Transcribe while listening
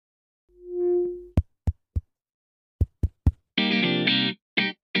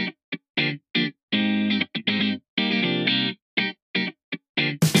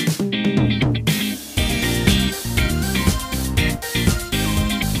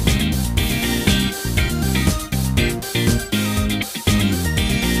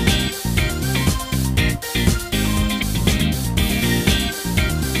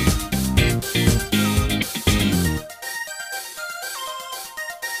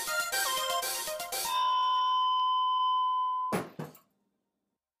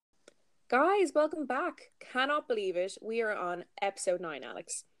Guys, welcome back. Cannot believe it. We are on episode 9,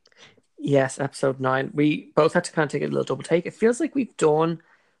 Alex. Yes, episode 9. We both had to kind of take a little double take. It feels like we've done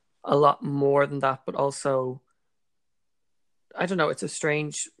a lot more than that, but also, I don't know, it's a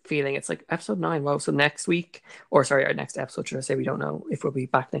strange feeling. It's like episode 9. Wow. So next week, or sorry, our next episode, should I say, we don't know if we'll be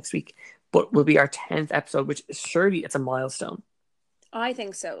back next week, but will be our 10th episode, which surely it's a milestone. I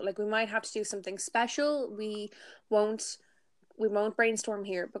think so. Like we might have to do something special. Won't we won't brainstorm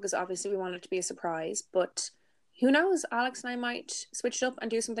here because obviously we want it to be a surprise, but who knows? Alex and I might switch it up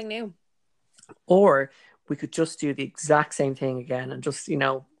and do something new. Or we could just do the exact same thing again and just,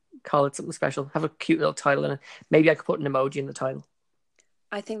 call it something special, have a cute little title in it. Maybe I could put an emoji in the title.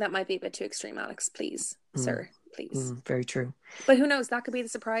 I think that might be a bit too extreme, Alex. Please, Mm, sir, please. very true. But who knows? That could be the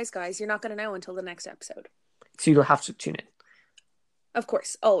surprise, guys. You're not going to know until the next episode. So you'll have to tune in. Of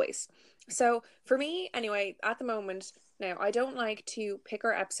course, always. So for me, anyway, at the moment, now I don't like to pick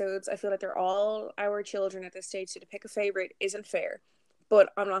our episodes. I feel like they're all our children at this stage, so to pick a favorite isn't fair. But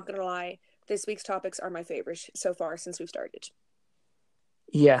I'm not gonna lie, this week's topics are my favorite so far since we've started.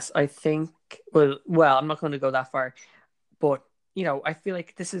 Yes, I think. I'm not going to go that far, but I feel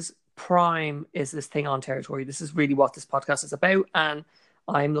like this is prime. Is this thing on territory? This is really what this podcast is about, and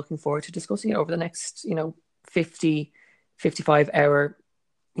I'm looking forward to discussing it over the next, 50, 55 hour.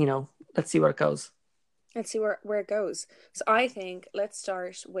 Let's see where it goes. Let's see where it goes. So I think let's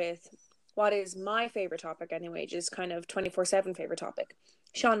start with what is my favorite topic anyway, just kind of 24/7 favorite topic.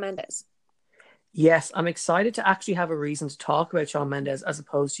 Shawn Mendes. Yes, I'm excited to actually have a reason to talk about Shawn Mendes as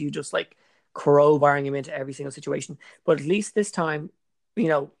opposed to you just like crowbarring him into every single situation. But at least this time,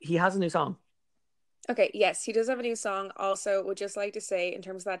 he has a new song. Okay, yes, he does have a new song. Also, would just like to say, in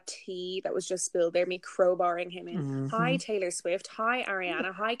terms of that tea that was just spilled there, me crowbarring him in. Hi, Hmm. Taylor Swift. Hi,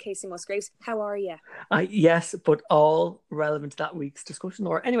 Ariana. Hi, Casey Musgraves. How are you? Yes, but all relevant to that week's discussion.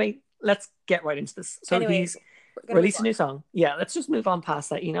 Or anyway, let's get right into this. So Anyway, he's we're gonna move released a on. new song. Yeah, let's just move on past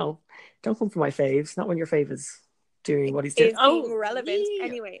that. Don't come for my faves. Not when your fave is doing what he's doing. Is being Oh, relevant. yeah,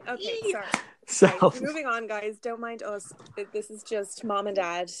 Anyway, okay, yeah. sorry. Right, So moving on, guys. Don't mind us. This is just mom and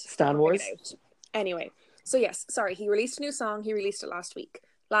dad Stan working it Wars. out. Anyway, so yes, sorry. He released a new song. He released it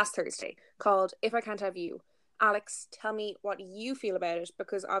last Thursday, called "If I Can't Have You." Alex, tell me what you feel about it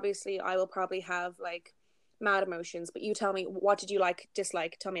because obviously I will probably have like mad emotions, but you tell me what did you like,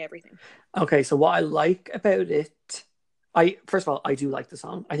 dislike? Tell me everything. Okay, so what I like about it, I first of all, I do like the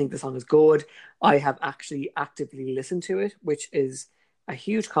song. I think the song is good. I have actually actively listened to it, which is a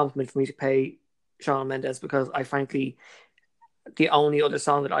huge compliment for me to pay Shawn Mendes because I frankly the only other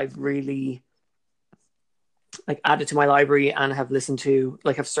song that I've really like added to my library and have listened to,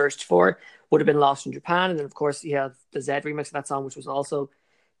 like have searched for, would have been Lost in Japan, and then of course you have the Z remix of that song, which was also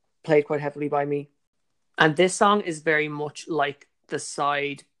played quite heavily by me. And this song is very much like the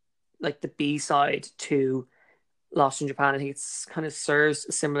side, like the B side to Lost in Japan. I think it's kind of serves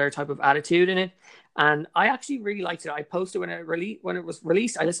a similar type of attitude in it, and I actually really liked it. I posted when it was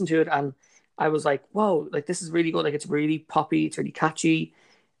released. I listened to it and I was like, "Whoa! Like this is really good. Like it's really poppy. It's really catchy.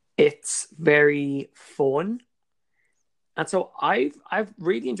 It's very fun." And so I've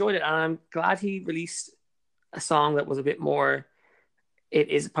really enjoyed it, and I'm glad he released a song that was a bit more. It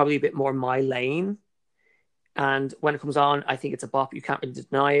is probably a bit more my lane, and when it comes on, I think it's a bop. You can't really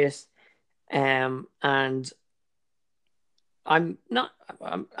deny it. And I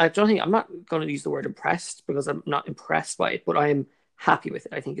don't think I'm not going to use the word impressed because I'm not impressed by it, but I'm happy with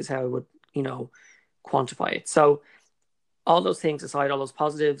it. I think is how I would, quantify it. So all those things aside, all those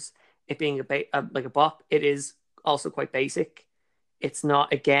positives, it being like a bop, it is also quite basic. It's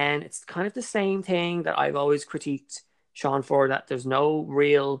not, again, it's kind of the same thing that I've always critiqued Sean for, that there's no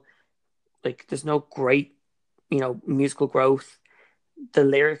real, like, there's no great, musical growth. The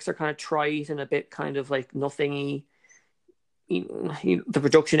lyrics are kind of trite and a bit kind of like nothingy. The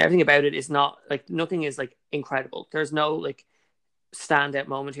production, everything about it is not like, nothing is like incredible. There's no like standout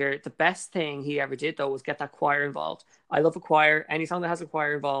moment here. The best thing he ever did though was get that choir involved. I love a choir. Any song that has a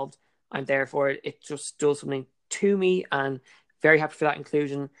choir involved, I'm there for it. It just does something to me, and very happy for that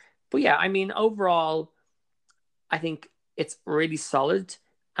inclusion. But yeah, I mean, overall, I think it's really solid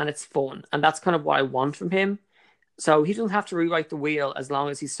and it's fun, and that's kind of what I want from him. So he doesn't have to rewrite the wheel as long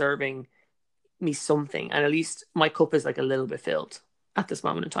as he's serving me something, and at least my cup is like a little bit filled at this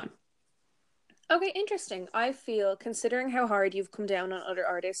moment in time. Okay, interesting. I feel, considering how hard you've come down on other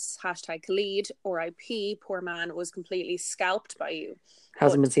artists, hashtag Khalid or IP, poor man was completely scalped by you.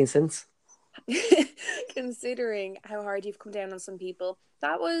 Hasn't But been seen since. considering how hard you've come down on some people,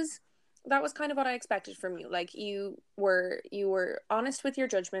 that was kind of what I expected from you. Like you were honest with your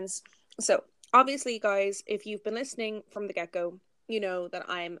judgments. So obviously, guys, if you've been listening from the get go, you know that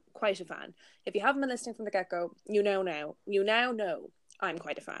I'm quite a fan. If you haven't been listening from the get-go, you now know I'm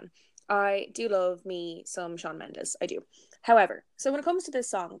quite a fan. I do love me some Shawn Mendes. I do. However, so when it comes to this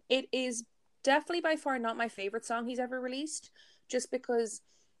song, it is definitely by far not my favorite song he's ever released, just because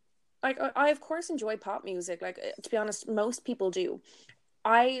like I of course enjoy pop music. Like to be honest, most people do.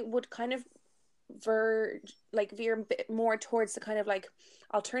 I would kind of veer a bit more towards the kind of like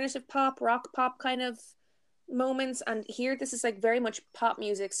alternative pop, rock pop kind of moments, and here this is like very much pop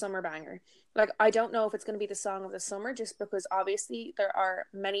music summer banger. Like I don't know if it's going to be the song of the summer, just because obviously there are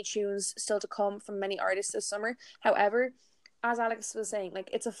many tunes still to come from many artists this summer. However, as Alex was saying, like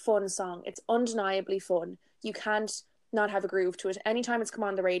it's a fun song. It's undeniably fun. You can't not have a groove to it anytime it's come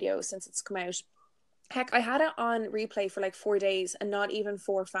on the radio since it's come out. Heck, I had it on replay for like 4 days, and not even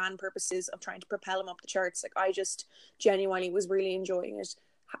for fan purposes of trying to propel him up the charts. Like I just genuinely was really enjoying it.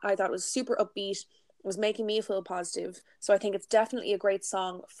 I thought it was super upbeat. It was making me feel positive. So I think it's definitely a great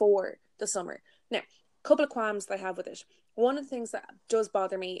song for the summer. Now, a couple of qualms that I have with it. One of the things that does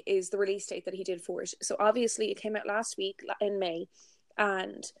bother me is the release date that he did for it. So obviously it came out last week in May,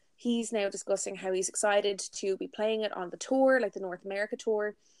 and he's now discussing how he's excited to be playing it on the tour, like the North America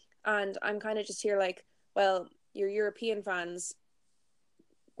tour. And I'm kind of just here like, well, your European fans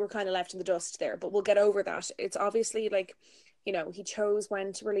were kind of left in the dust there, but we'll get over that. It's obviously like, you know, he chose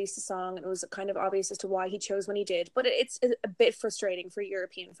when to release the song, and it was kind of obvious as to why he chose when he did. But it's a bit frustrating for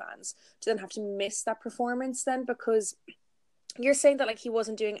European fans to then have to miss that performance then, because you're saying that like he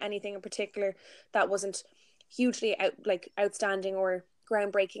wasn't doing anything in particular that wasn't hugely outstanding or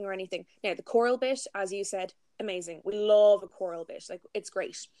groundbreaking or anything. Now the choral bit, as you said, amazing. We love a choral bit. Like it's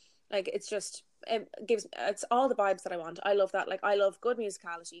great. Like it's just it's all the vibes that I want. I love that. Like I love good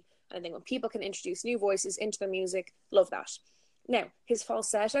musicality, and I think when people can introduce new voices into their music, love that. Now his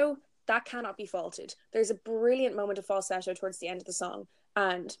falsetto, that cannot be faulted. There's a brilliant moment of falsetto towards the end of the song,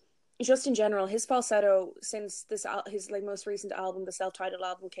 and just in general, his falsetto since his like most recent album, the self-titled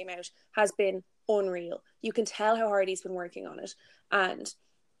album, came out, has been unreal. You can tell how hard he's been working on it. And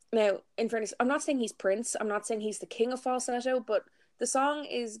now, in fairness, I'm not saying he's Prince. I'm not saying he's the king of falsetto, but the song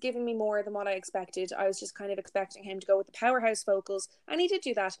is giving me more than what I expected. I was just kind of expecting him to go with the powerhouse vocals, and he did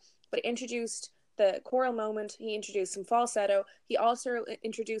do that. But he introduced the choral moment. He introduced some falsetto. He also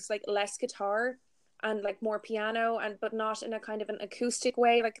introduced like less guitar and like more piano, and but not in a kind of an acoustic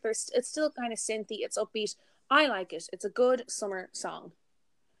way. Like it's still kind of synthy. It's upbeat. I like it. It's a good summer song.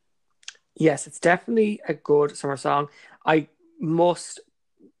 Yes, it's definitely a good summer song. I must,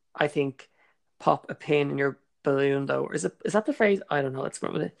 I think, pop a pin in your balloon though. Or is that the phrase? I don't know. Let's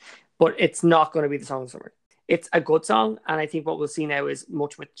go with it. But it's not going to be the song of the summer. It's a good song, and I think what we'll see now is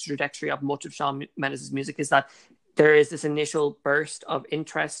much with the trajectory of much of Shawn Mendes' music is that there is this initial burst of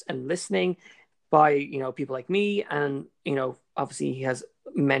interest and listening by, you know, people like me, and, you know, obviously he has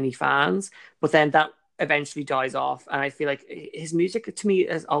many fans, but then that eventually dies off. And I feel like his music to me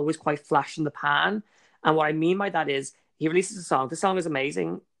is always quite flash in the pan. And what I mean by that is he releases a song. The song is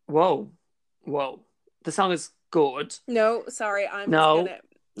amazing. Whoa. The song is good. No, sorry, I'm no, just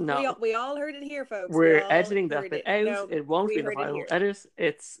gonna. no. We all heard it here, folks. We're editing that bit out. No, it won't be in the final edit.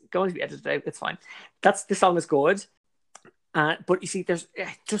 It's going to be edited out. It's fine. The song is good. But you see,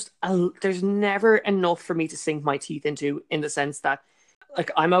 there's never enough for me to sink my teeth into, in the sense that,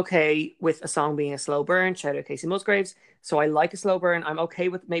 like, I'm okay with a song being a slow burn. Shout out Casey Musgraves. So I like a slow burn. I'm okay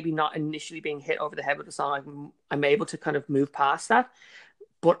with maybe not initially being hit over the head with the song. I'm able to kind of move past that.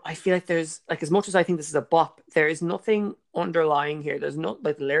 But I feel like there's, like, as much as I think this is a bop, there is nothing underlying here. There's not,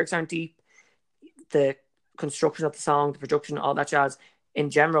 like, the lyrics aren't deep. The construction of the song, the production, all that jazz,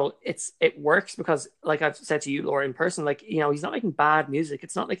 in general, it works because, like I've said to you, Laura, in person, like, you know, he's not making bad music.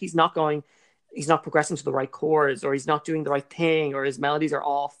 It's not like he's not progressing to the right chords, or he's not doing the right thing, or his melodies are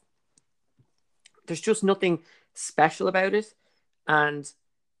off. There's just nothing special about it. And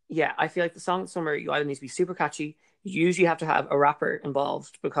yeah, I feel like the song Summer, you either need to be super catchy. You usually have to have a rapper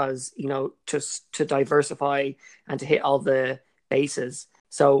involved because, you know, just to diversify and to hit all the bases.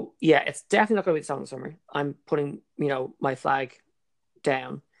 So yeah, it's definitely not going to be the song of the summer. I'm putting, you know, my flag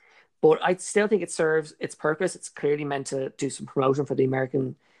down, but I still think it serves its purpose. It's clearly meant to do some promotion for the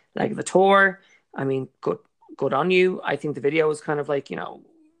American leg of the tour. I mean, good on you. I think the video is kind of like, you know,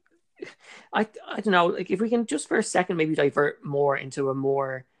 I don't know, like, if we can just for a second maybe divert more into a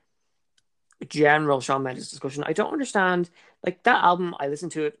more general Shawn Mendes discussion. I don't understand, like, that album, I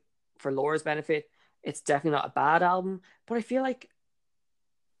listened to it for Laura's benefit. It's definitely not a bad album, but I feel like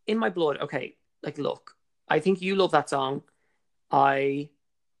in my blood, okay, like, look, I think you love that song. I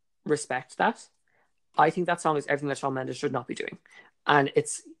respect that. I think that song is everything that Shawn Mendes should not be doing. And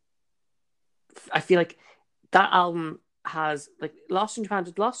I feel like that album has like Lost in Japan.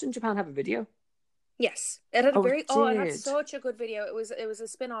 Did Lost in Japan have a video? Yes, it had a Oh, it very it had did. such a good video. It was a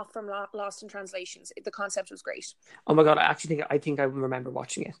spin-off from Lost in Translations. The concept was great. Oh my god, I think I remember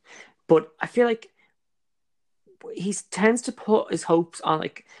watching it. But I feel like he tends to put his hopes on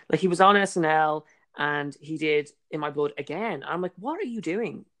like he was on SNL and he did In My Blood again. I'm like, what are you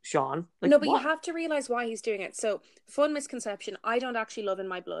doing, Sean? Like No, but you what? have to realize why he's doing it. So, fun misconception. I don't actually love In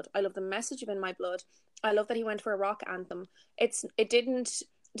My Blood. I love the message of In My Blood. I love that he went for a rock anthem. It didn't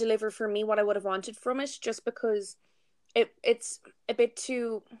deliver for me what I would have wanted from it, just because it's a bit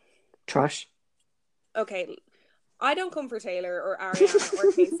too Trash. okay. I don't come for Taylor or Ariana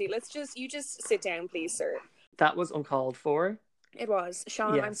or Casey. You just sit down, please, sir. That was uncalled for. It was.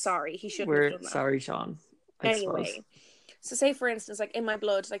 Sean, I'm Yes. sorry. He shouldn't have We're done that. sorry, Sean. I suppose. Anyway, so say for instance, like In My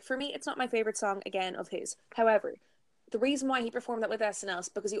Blood, like for me, it's not my favorite song again of his. However, the reason why he performed that with SNL is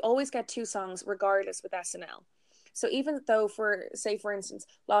because you always get two songs regardless with SNL. So even though for instance,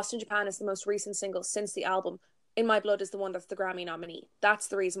 Lost in Japan is the most recent single since the album, In My Blood is the one that's the Grammy nominee. That's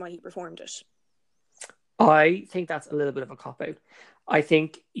the reason why he performed it. I think that's a little bit of a cop out. I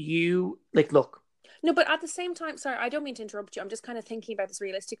think you like look. No, but at the same time, sorry, I don't mean to interrupt you. I'm just kind of thinking about this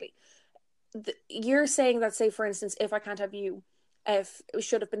realistically. You're saying that, say, for instance, If I Can't Have You, if it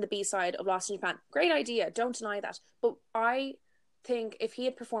should have been the B-side of Lost in Japan. Great idea. Don't deny that. But I think if he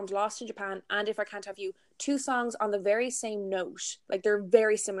had performed Lost in Japan and If I Can't Have You, two songs on the very same note, like they're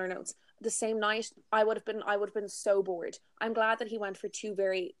very similar notes, the same night, I would have been so bored. I'm glad that he went for two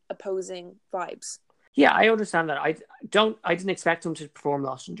very opposing vibes. Yeah, I understand that. I didn't expect him to perform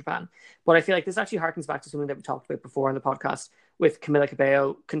Lost in Japan, but I feel like this actually harkens back to something that we talked about before on the podcast with Camila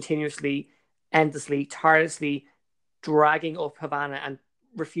Cabello continuously, endlessly, tirelessly dragging up Havana and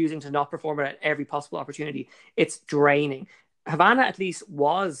refusing to not perform it at every possible opportunity. It's draining. Havana at least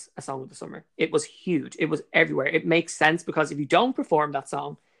was a song of the summer. It was huge. It was everywhere. It makes sense because if you don't perform that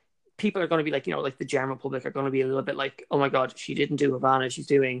song, people are going to be like, like the general public are going to be a little bit like, oh my God, she didn't do Havana. She's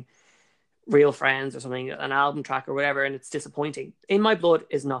doing Real Friends or something, an album track or whatever, and it's disappointing. In My Blood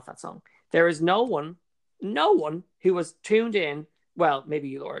is not that song. There is no one who was tuned in. Well, maybe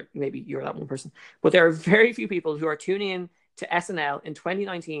you, Laura, maybe you're that one person, but there are very few people who are tuning in to SNL in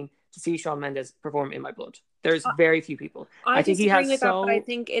 2019 to see Shawn Mendes perform In My Blood. There's very few people. I think disagree he has with that, but I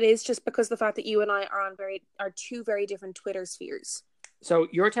think it is just because the fact that you and I are two very different Twitter spheres. So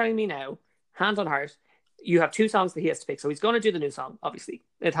you're telling me now, hand on heart, you have two songs that he has to pick. So he's going to do the new song, obviously.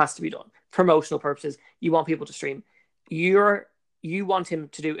 It has to be done. Promotional purposes. You want people to stream. You want him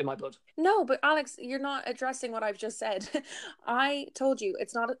to do In My Blood. No, but Alex, you're not addressing what I've just said. I told you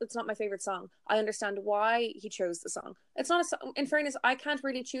it's not my favorite song. I understand why he chose the song. It's not a song. In fairness, I can't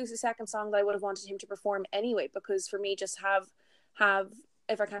really choose a second song that I would have wanted him to perform anyway, because for me, just have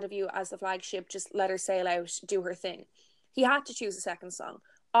If I Can't Have You as the flagship, just let her sail out, do her thing. He had to choose a second song.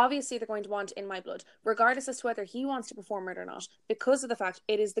 Obviously, they're going to want In My Blood, regardless as to whether he wants to perform it or not, because of the fact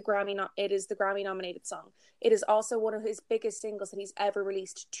it is the Grammy nominated song. It is also one of his biggest singles that he's ever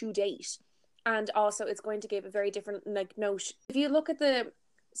released to date, and also it's going to give a very different note. If you look at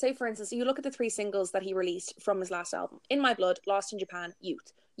say for instance, you look at the three singles that he released from his last album: In My Blood, Lost in Japan,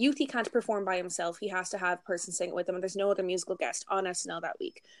 Youth. Youth he can't perform by himself. He has to have a person sing it with him, and there's no other musical guest on SNL that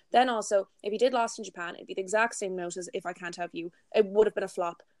week. Then also, if he did Lost in Japan, it'd be the exact same note as If I Can't Have You. It would have been a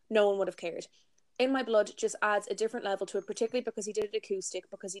flop. No one would have cared. In My Blood just adds a different level to it, particularly because he did it acoustic,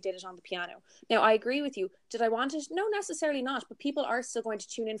 because he did it on the piano. Now, I agree with you. Did I want it? No, necessarily not. But people are still going to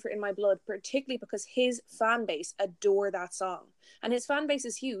tune in for In My Blood, particularly because his fan base adore that song. And his fan base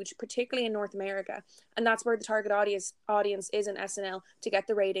is huge, particularly in North America. And that's where the target audience is in SNL, to get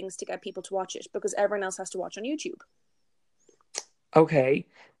the ratings, to get people to watch it, because everyone else has to watch on YouTube. Okay,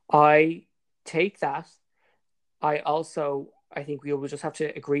 I take that. I think we will just have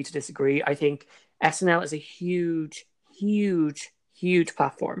to agree to disagree. I think SNL is a huge, huge, huge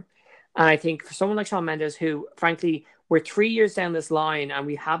platform. And I think for someone like Shawn Mendes, who, frankly, we're 3 years down this line and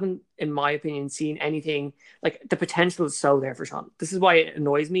we haven't, in my opinion, seen anything, like the potential is so there for Shawn. This is why it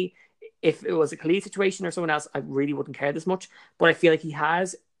annoys me. If it was a Khalid situation or someone else, I really wouldn't care this much. But I feel like he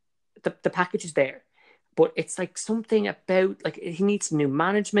has, the package is there. But it's like something about, like, he needs new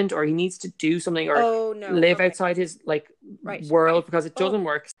management, or he needs to do something, or live outside his world, because it doesn't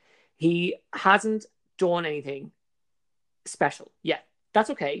work. He hasn't done anything special yet. That's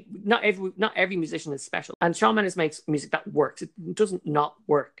okay. Not every musician is special, and Shawn Mendes makes music that works. It doesn't not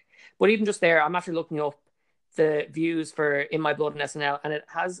work. But even just there, I'm after looking up the views for In My Blood and SNL, and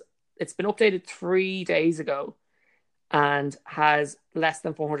it's been updated 3 days ago, and has less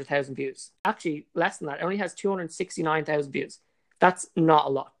than 400,000 views. Actually, less than that. It only has 269,000 views. That's not a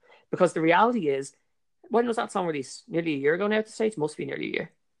lot. Because the reality is, when was that song released? Nearly a year ago now at the stage? Must be nearly a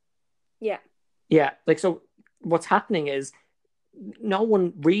year. Yeah. Yeah, like, so what's happening is no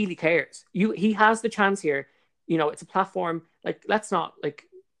one really cares. He has the chance here. You know, it's a platform. Like, let's not like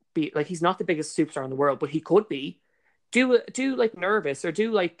be like, he's not the biggest superstar in the world, but he could be. Do like Nervous, or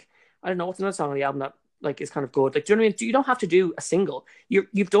do like, I don't know, what's another song on the album that like is kind of good. Like, do you know what I mean? You don't have to do a single.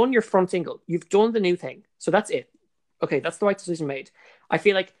 You've done your front single. You've done the new thing. So that's it. Okay, that's the right decision made. I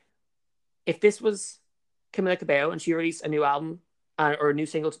feel like if this was Camila Cabello and she released a new album, or a new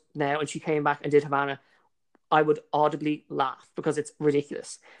single now, and she came back and did Havana, I would audibly laugh because it's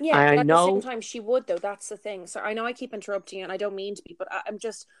ridiculous. Yeah, I but at the same know. time, she would, though. That's the thing. So I know I keep interrupting you, and I don't mean to be, but I'm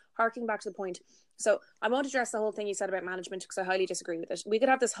just harking back to the point. So I won't address the whole thing you said about management because I highly disagree with it. We could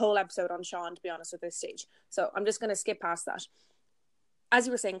have this whole episode on Sean, to be honest, at this stage. So I'm just going to skip past that. As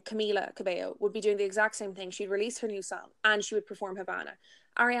you were saying, Camila Cabello would be doing the exact same thing. She'd release her new song and she would perform Havana.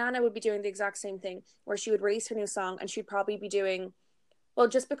 Ariana would be doing the exact same thing, where she would release her new song and she'd probably be doing, well,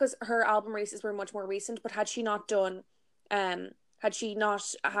 just because her album releases were much more recent, but had she not done, had she not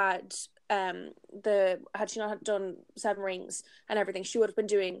had done Seven Rings and everything, she would have been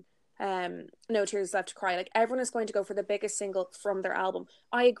doing No Tears Left to Cry. Like, everyone is going to go for the biggest single from their album.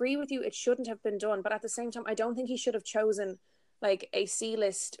 I agree with you, it shouldn't have been done, but at the same time, I don't think he should have chosen like a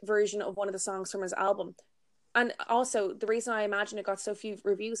C-list version of one of the songs from his album. And also, the reason I imagine it got so few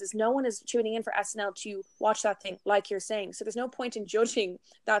reviews is no one is tuning in for SNL to watch that thing, like you're saying. So there's no point in judging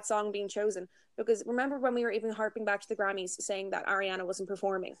that song being chosen. Because remember when we were even harping back to the Grammys saying that Ariana wasn't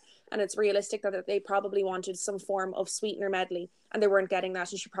performing, and it's realistic that they probably wanted some form of sweetener medley and they weren't getting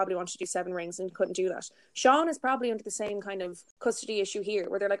that, and she probably wanted to do Seven Rings and couldn't do that. Sean is probably under the same kind of custody issue here,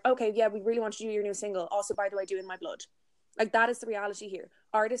 where they're like, okay, yeah, we really want to do your new single. Also, by the way, do In My Blood. Like, that is the reality here.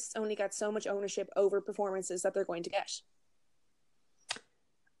 Artists only get so much ownership over performances that they're going to get.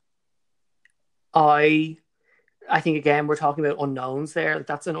 I think, again, we're talking about unknowns there. Like,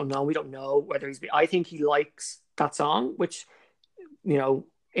 that's an unknown. We don't know whether I think he likes that song, which, you know,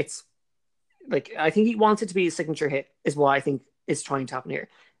 it's like, I think he wants it to be a signature hit, is what I think is trying to happen here.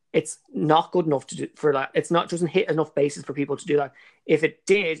 It's not good enough to do for that. It's not, doesn't hit enough bases for people to do that. If it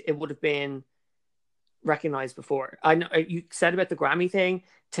did, it would have been recognized before. I know you said about the Grammy thing.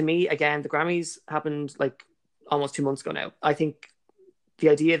 To me, again, the Grammys happened like almost 2 months ago now. I think the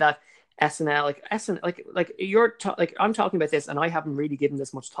idea that SNL, like you're like, I'm talking about this and I haven't really given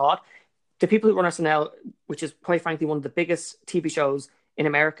this much thought. The people who run SNL, which is quite frankly one of the biggest TV shows in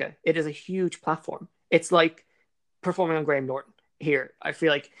America, it is a huge platform. It's like performing on Graham Norton here. I feel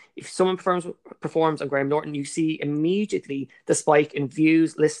like if someone performs on Graham Norton, you see immediately the spike in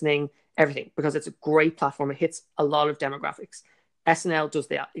views, listening, everything, because it's a great platform. It hits a lot of demographics. SNL does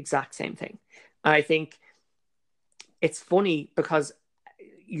the exact same thing. And I think it's funny because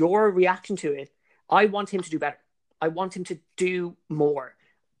your reaction to it, I want him to do better. I want him to do more.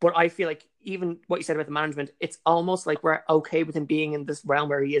 But I feel like even what you said about the management, it's almost like we're okay with him being in this realm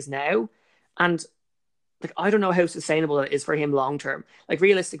where he is now. And like, I don't know how sustainable that is for him long term. Like,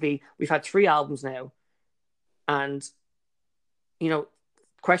 realistically, we've had 3 albums now, and, you know,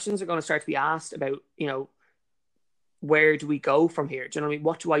 questions are going to start to be asked about, you know, where do we go from here? Do you know what I mean?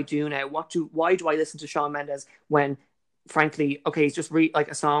 What do I do now? Why do I listen to Shawn Mendes when, frankly, okay, it's just like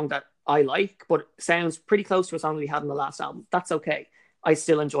a song that I like, but sounds pretty close to a song that we had in the last album. That's okay. I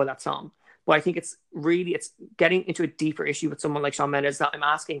still enjoy that song. But I think it's getting into a deeper issue with someone like Shawn Mendes that I'm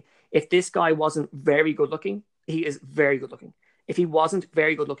asking, if this guy wasn't very good looking, he is very good looking. If he wasn't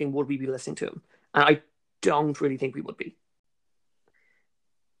very good looking, would we be listening to him? And I don't really think we would be.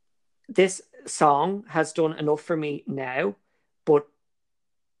 This song has done enough for me now, but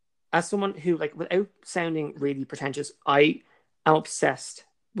as someone who, like, without sounding really pretentious, I am obsessed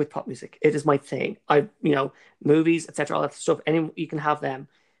with pop music. It is my thing. Movies, etc., all that stuff. You can have them.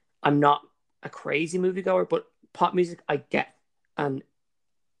 I'm not a crazy moviegoer, but pop music I get. And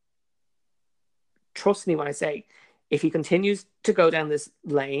trust me when I say, if he continues to go down this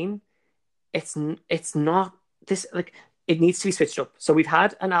lane, it's not this, like, it needs to be switched up. So we've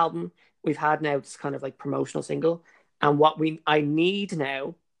had an album, we've had now this kind of like promotional single, and I need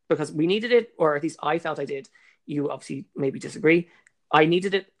now, because we needed it, or at least I felt I did. You obviously maybe disagree. I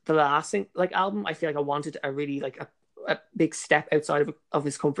needed it the last album. I feel like I wanted a really like a big step outside of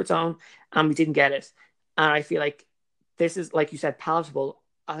his comfort zone, and we didn't get it. And I feel like this is, like you said, palatable.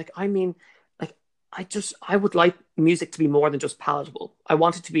 I would like music to be more than just palatable. I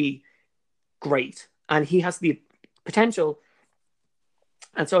want it to be great, and he has the potential.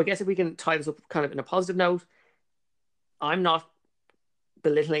 And so I guess if we can tie this up kind of in a positive note, I'm not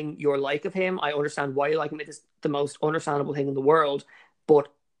belittling your like of him. I understand why you like him. It is the most understandable thing in the world,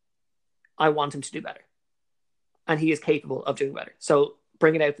 but I want him to do better. and he is capable of doing better. So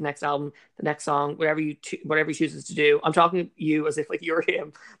bringing out the next album, the next song, whatever he chooses to do. I'm talking to you as if like you're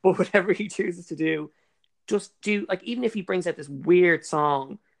him, but whatever he chooses to do, just do, like, even if he brings out this weird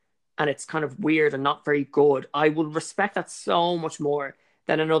song and it's kind of weird and not very good, I will respect that so much more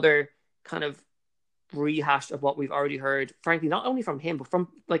than another kind of rehash of what we've already heard, frankly, not only from him, but from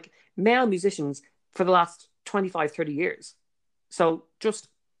like male musicians for the last 25, 30 years. So just,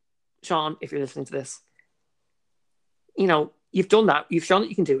 Sean, if you're listening to this, you know, you've done that. You've shown that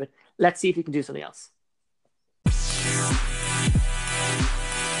you can do it. Let's see if you can do something else.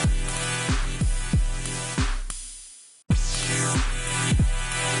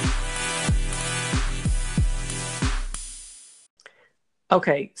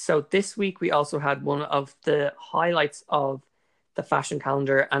 Okay, so this week we also had one of the highlights of the fashion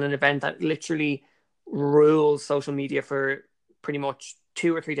calendar, and an event that literally rules social media for pretty much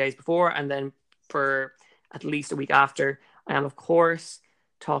 2 or 3 days before, and then for at least a week after. I am, of course,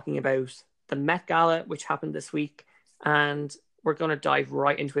 talking about the Met Gala, which happened this week, and we're going to dive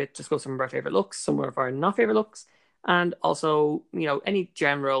right into it, discuss some of our favorite looks, some of our not favorite looks, and also, you know, any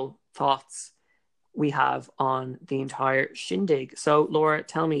general thoughts we have on the entire shindig. So, Laura,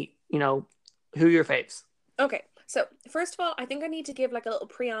 tell me, you know, who are your faves? Okay, so first of all, I think I need to give like a little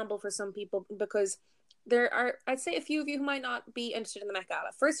preamble for some people, because there are, I'd say, a few of you who might not be interested in the Met Gala.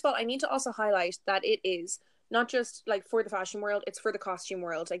 First of all, I need to also highlight that it is not just like for the fashion world, it's for the costume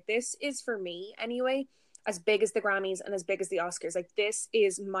world. Like, this is, for me anyway, as big as the Grammys and as big as the Oscars. Like, this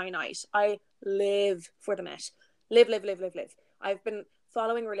is my night. I live for the Met. Live, live, live, live, live. I've been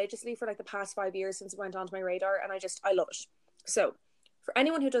following religiously for like the past 5 years since it went onto my radar, and I love it. So for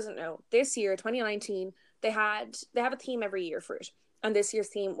anyone who doesn't know, this year, 2019, they have a theme every year for it, and this year's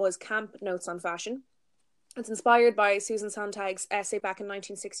theme was Camp Notes on Fashion. It's inspired by Susan Sontag's essay back in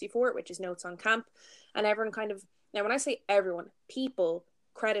 1964, which is Notes on Camp. And everyone kind of, now when I say everyone, people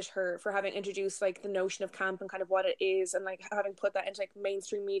credit her for having introduced like the notion of camp and kind of what it is, and like having put that into like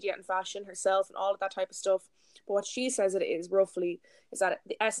mainstream media and fashion herself and all of that type of stuff. But what she says it is roughly is that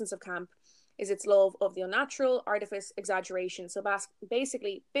the essence of camp is its love of the unnatural, artifice, exaggeration. So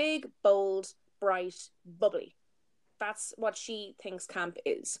basically big, bold, bright, bubbly. That's what she thinks camp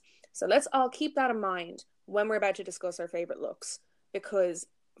is. So let's all keep that in mind when we're about to discuss our favorite looks, because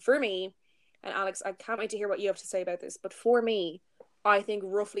for me, and Alex, I can't wait to hear what you have to say about this, but for me, I think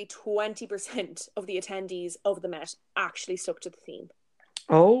roughly 20% of the attendees of the Met actually stuck to the theme.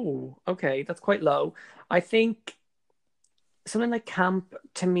 Oh, okay, that's quite low. I think something like camp,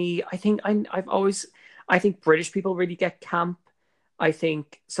 to me, I think British people really get camp. I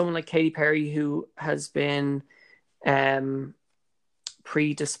think someone like Katy Perry, who has been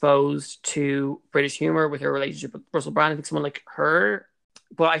predisposed to British humor with her relationship with Russell Brand, I think someone like her.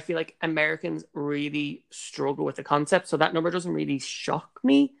 But I feel like Americans really struggle with the concept, so that number doesn't really shock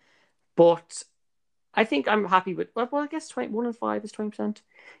me. But I think I'm happy with, well, I guess 1 in 5 is 20%.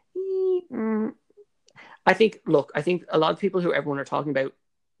 I think a lot of people who everyone are talking about,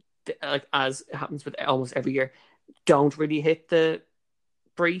 like as it happens with almost every year, don't really hit the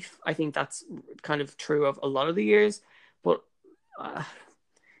brief. I think that's kind of true of a lot of the years, but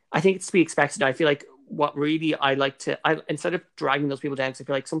I think it's to be expected. I feel like what really instead of dragging those people down, because I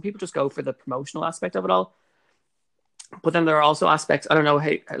feel like some people just go for the promotional aspect of it all. But then there are also aspects, I don't know,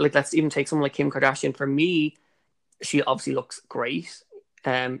 hey, like let's even take someone like Kim Kardashian. For me, she obviously looks great.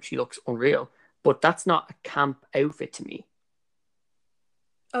 She looks unreal, but that's not a camp outfit to me.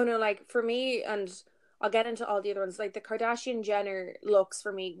 Oh no, like for me, and I'll get into all the other ones, like the Kardashian Jenner looks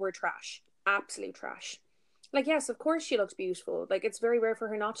for me were trash. Absolute trash. Like, yes, of course she looks beautiful. Like, it's very rare for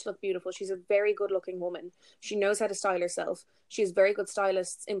her not to look beautiful. She's a very good looking woman. She knows how to style herself. She has very good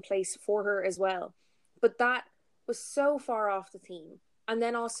stylists in place for her as well. But that was so far off the theme. And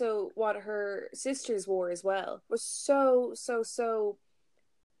then also what her sisters wore as well was so, so, so,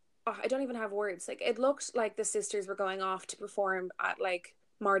 oh, I don't even have words. Like, it looked like the sisters were going off to perform at like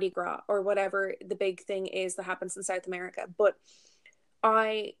Mardi Gras or whatever the big thing is that happens in South America. But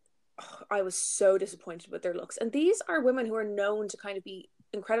I was so disappointed with their looks. And these are women who are known to kind of be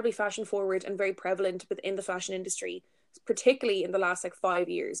incredibly fashion forward and very prevalent within the fashion industry, particularly in the last like 5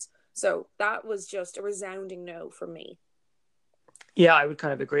 years. So that was just a resounding no from me. Yeah, I would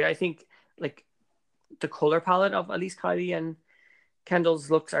kind of agree. I think like the color palette of at least Kylie and Kendall's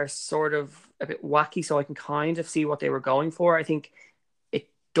looks are sort of a bit wacky, so I can kind of see what they were going for. I think it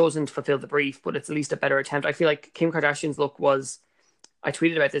doesn't fulfill the brief, but it's at least a better attempt. I feel like Kim Kardashian's look was, I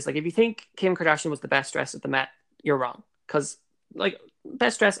tweeted about this, like if you think Kim Kardashian was the best dressed at the Met, you're wrong. Because like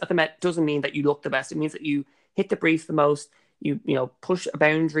best dressed at the Met doesn't mean that you look the best. It means that you hit the brief the most, you push a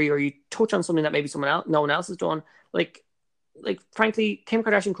boundary or you touch on something that maybe no one else has done. Like frankly, Kim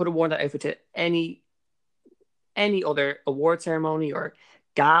Kardashian could have worn that outfit to any other award ceremony or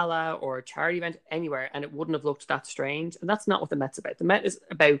gala or charity event anywhere, and it wouldn't have looked that strange. And that's not what the Met's about. The Met is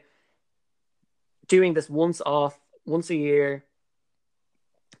about doing this once a year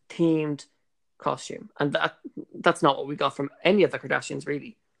themed costume, and that's not what we got from any of the Kardashians,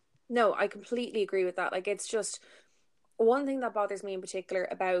 really. No, I completely agree with that. Like, it's just one thing that bothers me in particular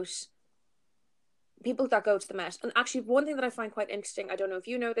about people that go to the Met, and actually one thing that I find quite interesting, I don't know if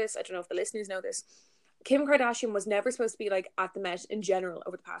you know this, I don't know if the listeners know this, Kim Kardashian was never supposed to be like at the Met in general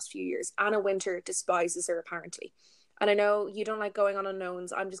over the past few years. Anna Wintour despises her apparently. And I know you don't like going on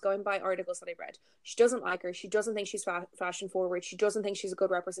unknowns. I'm just going by articles that I read. She doesn't like her. She doesn't think she's fashion forward. She doesn't think she's a good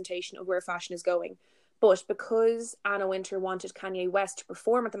representation of where fashion is going. But because Anna Wintour wanted Kanye West to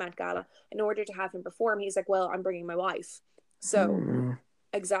perform at the Met Gala, in order to have him perform, he's like, well, I'm bringing my wife. So,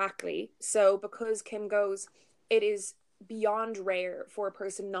 exactly. So because Kim goes, it is beyond rare for a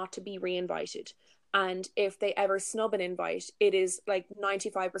person not to be reinvited. And if they ever snub an invite, it is like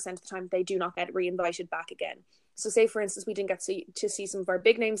 95% of the time they do not get reinvited back again. So say, for instance, we didn't get to see some of our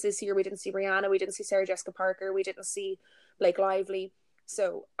big names this year. We didn't see Rihanna. We didn't see Sarah Jessica Parker. We didn't see Blake Lively.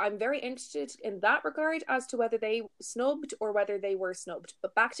 So I'm very interested in that regard as to whether they snubbed or whether they were snubbed.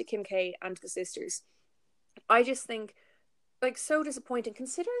 But back to Kim K and the sisters. I just think, like, so disappointing,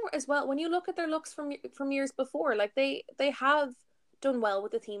 considering as well, when you look at their looks from years before, like they have done well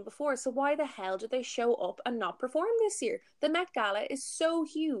with the theme before. So why the hell did they show up and not perform this year? The Met Gala is so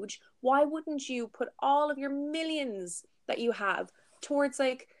huge. Why wouldn't you put all of your millions that you have towards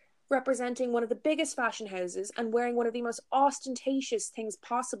like representing one of the biggest fashion houses and wearing one of the most ostentatious things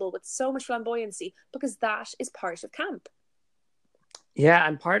possible with so much flamboyancy? Because that is part of camp. Yeah,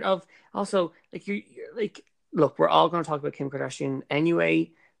 and part of also like you're like, look, we're all going to talk about Kim Kardashian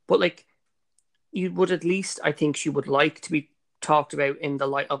anyway, but like you would at least, I think she would like to be talked about in the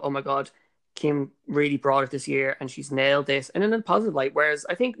light of, oh my God, Kim really brought it this year and she's nailed this, and in a positive light. Whereas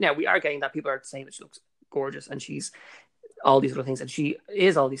I think now we are getting that people are saying that she looks gorgeous and she's all these other things, and she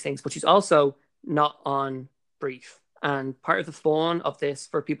is all these things, but she's also not on brief. And part of the fun of this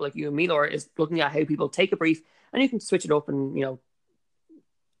for people like you and me, Laura, is looking at how people take a brief and you can switch it up and,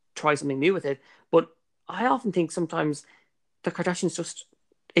 try something new with it. But I often think sometimes the Kardashians just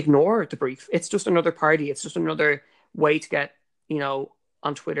ignore the brief. It's just another party. It's just another way to get,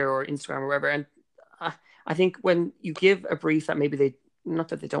 on Twitter or Instagram or wherever. And I think when you give a brief that maybe not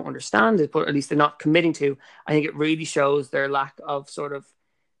that they don't understand it, but at least they're not committing to, I think it really shows their lack of sort of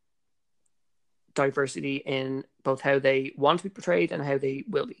diversity in both how they want to be portrayed and how they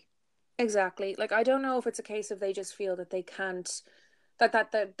will be. Exactly. Like, I don't know if it's a case of they just feel that they can't,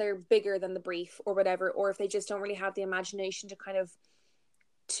 that they're bigger than the brief or whatever, or if they just don't really have the imagination to kind of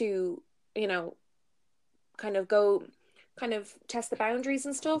go test the boundaries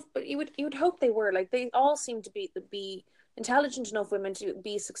and stuff. But you would hope they were. Like, they all seem to be intelligent enough women to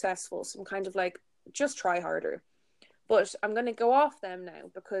be successful. Some kind of like, just try harder. But I'm going to go off them now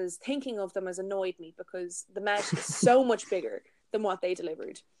because thinking of them has annoyed me, because the Met is so much bigger than what they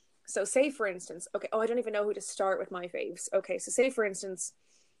delivered. So say, for instance, okay, I don't even know who to start with my faves. Okay, so say, for instance,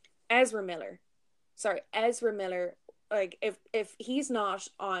 Ezra Miller. Like, if he's not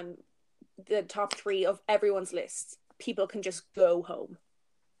on the top 3 of everyone's lists, people can just go home.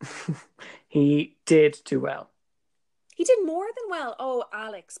 He did too well. He did more than well. Oh,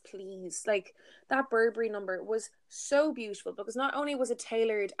 Alex, please. Like, that Burberry number was so beautiful, because not only was it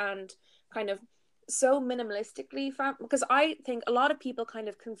tailored and kind of so minimalistically, because I think a lot of people kind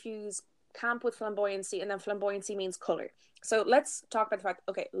of confuse camp with flamboyancy, and then flamboyancy means color. So let's talk about the fact,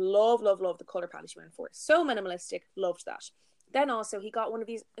 okay, love the color palette you went for. So minimalistic, loved that. Then also he got one of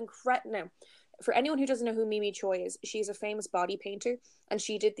these incredible, now, for anyone who doesn't know who Mimi Choi is, she's a famous body painter, and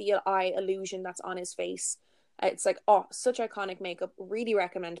she did the eye illusion that's on his face. It's like, such iconic makeup. Really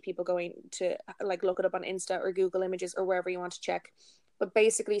recommend people going to like look it up on Insta or Google Images or wherever you want to check. But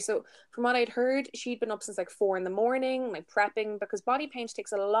basically, so from what I'd heard, she'd been up since like 4 a.m, like prepping, because body paint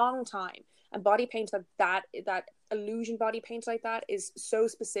takes a long time. And body paint that illusion body paint like that is so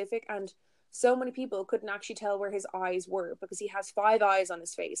specific, and so many people couldn't actually tell where his eyes were, because he has 5 eyes on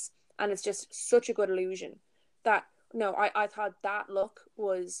his face, and it's just such a good illusion that, no, I thought that look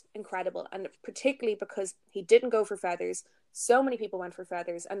was incredible. And particularly because he didn't go for feathers. So many people went for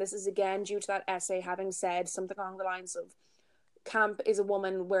feathers. And this is again due to that essay having said something along the lines of, camp is a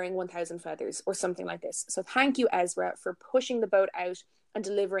woman wearing 1,000 feathers or something like this. So thank you, Ezra, for pushing the boat out and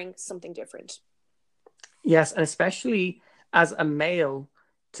delivering something different. Yes, and especially as a male,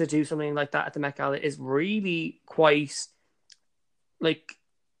 to do something like that at the Met Gala is really quite like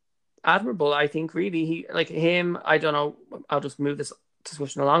admirable. I think really he like him. I don't know. I'll just move this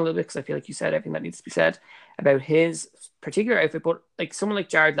discussion along a little bit because I feel like you said everything that needs to be said about his particular outfit. But like someone like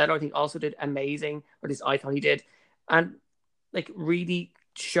Jared Leto, I think also did amazing, or at least I thought he did, and like really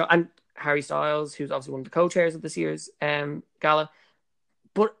show and Harry Styles, who's obviously one of the co-chairs of this year's gala.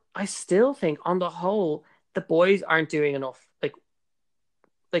 But I still think on the whole, the boys aren't doing enough.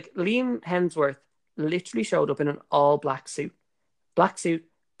 Like Liam Hemsworth literally showed up in an all black suit, black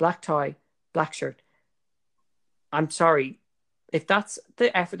tie, black shirt. I'm sorry. If that's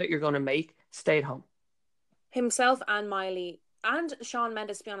the effort that you're going to make, stay at home. Himself and Miley and Shawn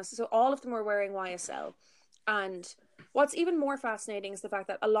Mendes, to be honest. So all of them were wearing YSL. And what's even more fascinating is the fact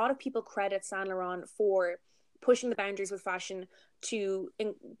that a lot of people credit Saint Laurent for pushing the boundaries with fashion to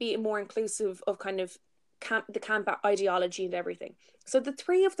be more inclusive of kind of the camp ideology and everything. So the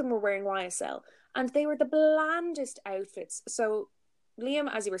three of them were wearing YSL and they were the blandest outfits. So Liam,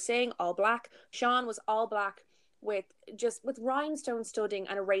 as you were saying, all black. Shawn was all black with rhinestone studding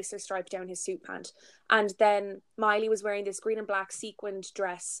and a racer stripe down his suit pant. And then Miley was wearing this green and black sequined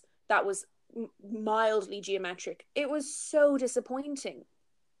dress that was mildly geometric. It was so disappointing.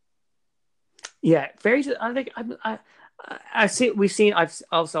 Yeah, very. I think I see. We've seen. I've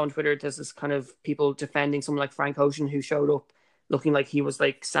also on Twitter. There's this kind of people defending someone like Frank Ocean who showed up looking like he was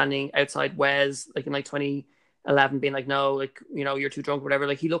like standing outside Wes, like in like 2011, being like, no, like you're too drunk, or whatever.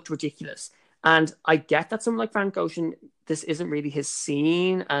 Like he looked ridiculous. And I get that someone like Frank Ocean, this isn't really his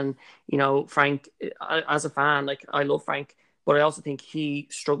scene. And Frank, as a fan, like I love Frank, but I also think he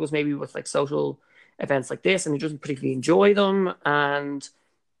struggles maybe with like social events like this, and he doesn't particularly enjoy them. And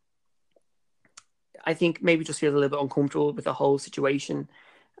I think maybe just feels a little bit uncomfortable with the whole situation.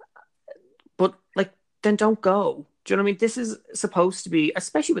 But like, then don't go. Do you know what I mean? This is supposed to be,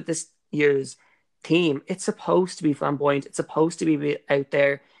 especially with this year's team, it's supposed to be flamboyant. It's supposed to be out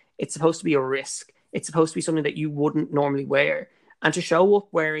there. It's supposed to be a risk. It's supposed to be something that you wouldn't normally wear. And to show up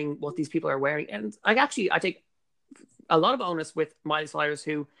wearing what these people are wearing. And I take a lot of onus with Miley Cyrus,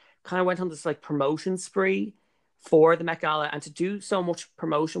 who kind of went on this like promotion spree for the Met Gala, and to do so much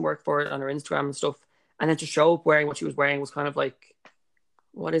promotion work for it on her Instagram and stuff. And then to show up wearing what she was wearing was kind of like,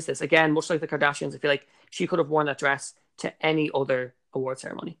 what is this? Again, much like the Kardashians, I feel like she could have worn that dress to any other award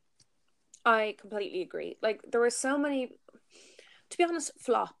ceremony. I completely agree. Like, there were so many, to be honest,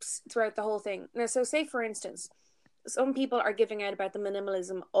 flops throughout the whole thing. Now, so say, for instance, some people are giving out about the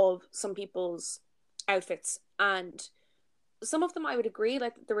minimalism of some people's outfits. And some of them I would agree,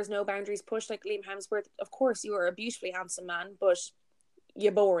 like, there was no boundaries pushed. Like Liam Hemsworth, of course, you are a beautifully handsome man, but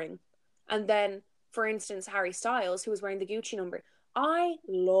you're boring. And then, for instance, Harry Styles, who was wearing the Gucci number. I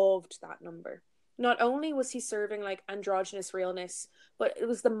loved that number. Not only was he serving like androgynous realness, but it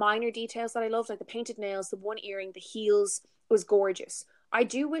was the minor details that I loved, like the painted nails, the one earring, the heels. It was gorgeous. I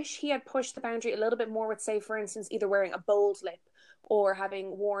do wish he had pushed the boundary a little bit more with, say, for instance, either wearing a bold lip or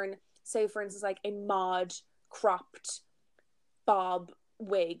having worn, say, for instance, like a mod cropped bob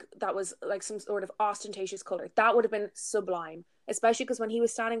wig that was like some sort of ostentatious color. That would have been sublime, especially because when he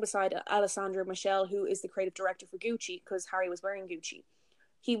was standing beside Alessandro Michel, who is the creative director for Gucci, because Harry was wearing Gucci,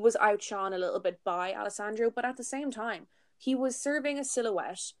 he was outshone a little bit by Alessandro, but at the same time, he was serving a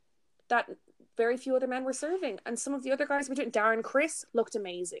silhouette that very few other men were serving. And some of the other guys were doing. Darren Criss looked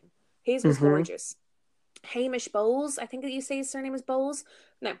amazing. His was gorgeous. Hamish Bowles, I think that you say his surname is Bowles.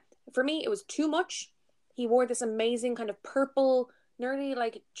 Now, for me, it was too much. He wore this amazing kind of purple, nearly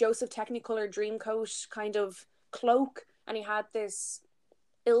like Joseph Technicolor Dreamcoat kind of cloak, and he had this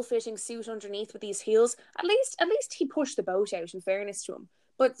ill-fitting suit underneath with these heels. At least he pushed the boat out, in fairness to him.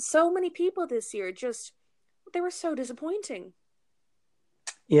 But so many people this year just, they were so disappointing.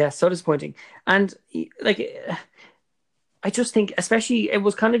 Yeah, so disappointing. And like, I just think, especially, it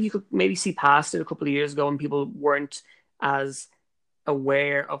was kind of, you could maybe see past it a couple of years ago, and people weren't as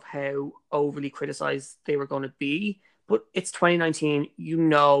aware of how overly criticized they were going to be. But it's 2019,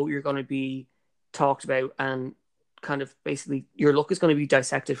 you're going to be talked about, and kind of basically your look is going to be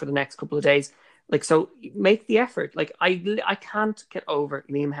dissected for the next couple of days. Like, so make the effort. Like, I can't get over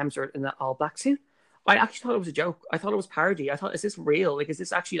Liam Hemsworth in that all black suit. I actually thought it was a joke. I thought it was parody. I thought, is this real? Like, is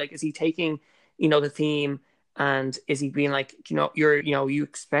this actually, like, is he taking, the theme, and is he being like, you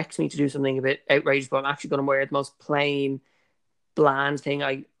expect me to do something a bit outrageous, but I'm actually going to wear the most plain, bland thing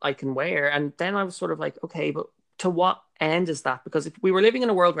I can wear. And then I was sort of like, okay, but to what end is that? Because if we were living in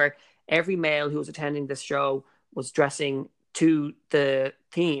a world where every male who was attending this show was dressing to the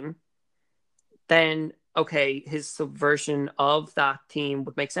theme, then okay, his subversion of that theme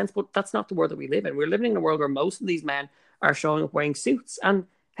would make sense. But that's not the world that we live in. We're living in a world where most of these men are showing up wearing suits. And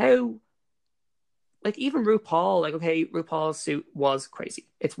how like even RuPaul, like okay, RuPaul's suit was crazy.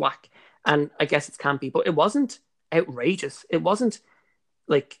 It's whack. And I guess it's campy, but it wasn't outrageous. It wasn't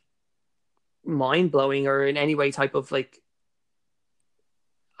like mind blowing or in any way type of like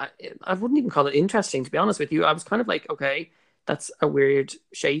I, I wouldn't even call it interesting, to be honest with you. I was kind of like, okay, that's a weird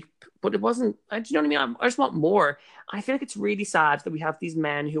shape, but it wasn't. Do you know what I mean? I just want more. I feel like it's really sad that we have these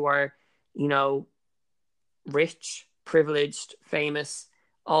men who are, you know, rich, privileged, famous,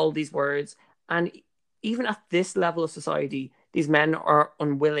 all these words, and even at this level of society, these men are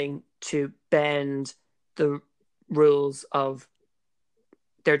unwilling to bend the rules of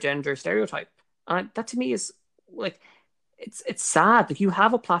their gender stereotype. And that to me is like it's sad. Like you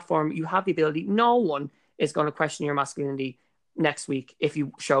have a platform, you have the ability. No one is going to question your masculinity next week if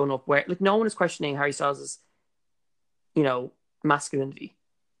you shown up where like no one is questioning Harry Styles' you know masculinity.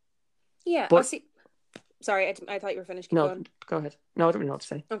 Yeah, I But see. Sorry, I thought you were finished. Keep no, going. go ahead. No, I don't really know what to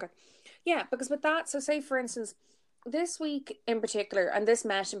say. Okay. Yeah, because with that, so say for instance, this week in particular, and this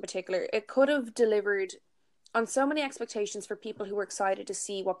Met in particular, it could have delivered on so many expectations for people who were excited to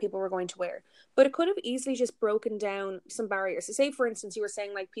see what people were going to wear. But it could have easily just broken down some barriers. So say for instance, you were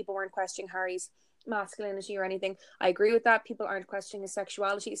saying like people weren't questioning Harry's masculinity or anything. I agree with that. People aren't questioning his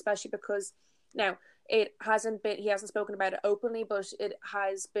sexuality, especially because now it hasn't been he hasn't spoken about it openly, but it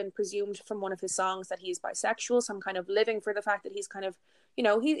has been presumed from one of his songs that he's bisexual. So I'm kind of living for the fact that he's kind of,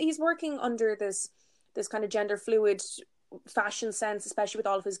 he's working under this kind of gender fluid fashion sense, especially with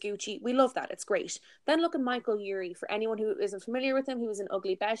all of his Gucci. We love that. It's great. Then look at Michael Urie. For anyone who isn't familiar with him, he was in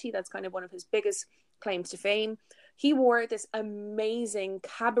Ugly Betty. That's kind of one of his biggest claims to fame. He wore this amazing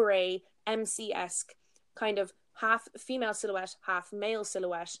cabaret MC-esque kind of half female silhouette, half male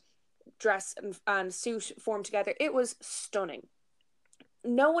silhouette dress and suit formed together. It was stunning.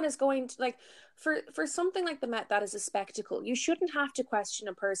 No one is going to like for something like the Met that is a spectacle. You shouldn't have to question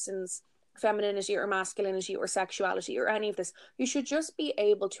a person's femininity or masculinity or sexuality or any of this. You should just be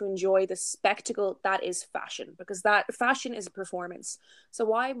able to enjoy the spectacle that is fashion, because that fashion is a performance. So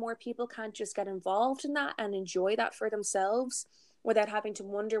why more people can't just get involved in that and enjoy that for themselves without having to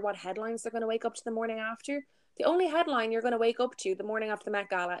wonder what headlines they're going to wake up to the morning after? The only headline you're going to wake up to the morning after the Met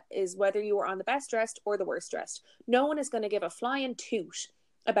Gala is whether you were on the best dressed or the worst dressed. No one is going to give a flying toot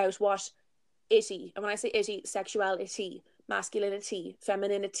about what itty, and when I say itty, sexuality, masculinity,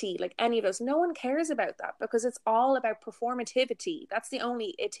 femininity, like any of those. No one cares about that because it's all about performativity. That's the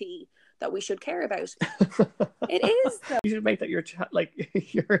only itty that we should care about. It is though. You should make that your like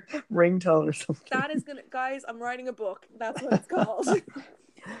your ringtone or something. That is gonna, guys. I'm writing a book. That's what it's called.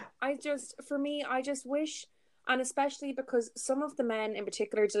 I just wish, and especially because some of the men in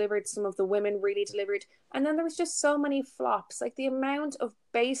particular delivered, some of the women really delivered, and then there was just so many flops. Like the amount of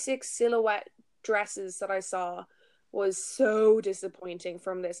basic silhouette dresses that I saw was so disappointing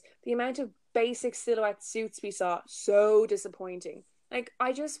from this. The amount of basic silhouette suits we saw, so disappointing. Like,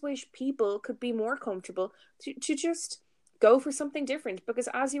 I just wish people could be more comfortable to just go for something different. Because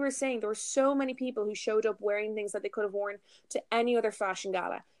as you were saying, there were so many people who showed up wearing things that they could have worn to any other fashion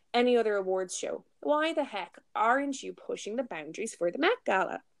gala, any other awards show. Why the heck aren't you pushing the boundaries for the Met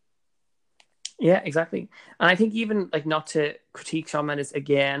Gala? Yeah, exactly. And I think even like not to critique Shawn Mendes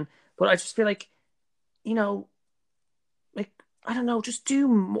again, but I just feel like, you know, like I don't know, just do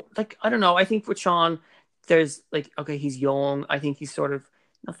more. Like I don't know. I think with Shawn, there's like okay, he's young. I think he's sort of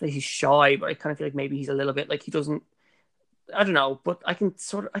not that he's shy, but I kind of feel like maybe he's a little bit like he doesn't. I don't know, but I can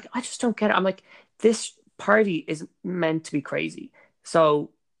sort of I just don't get it. I'm like this party is meant to be crazy,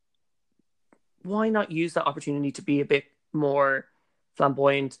 so why not use that opportunity to be a bit more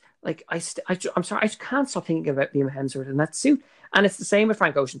flamboyant? Like I'm sorry, I just can't stop thinking about Liam Hemsworth in that suit, and it's the same with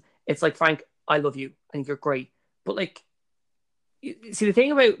Frank Ocean. It's like Frank, I love you, I think you're great, but like see the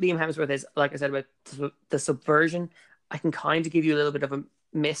thing about Liam Hemsworth is like I said about the subversion. I can kind of give you a little bit of a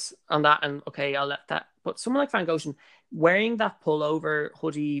miss on that, and okay, I'll let that. But someone like Frank Ocean wearing that pullover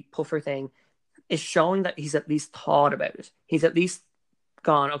hoodie puffer thing is showing that he's at least thought about it. He's at least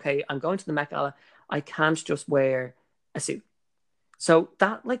gone, okay, I'm going to the Met Gala. I can't just wear a suit. So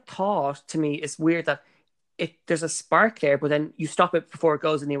that like thought to me is weird that there's a spark there, but then you stop it before it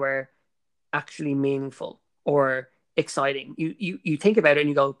goes anywhere actually meaningful or exciting. You think about it and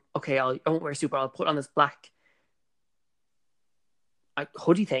you go, okay, I won't wear a suit, but I'll put on this black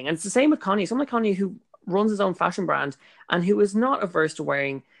hoodie thing. And it's the same with Kanye. Someone like Kanye who runs his own fashion brand and who is not averse to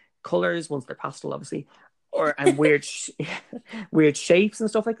wearing colors once they're pastel, obviously, or and weird weird shapes and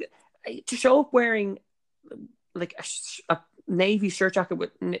stuff like that. To show up wearing like a navy shirt jacket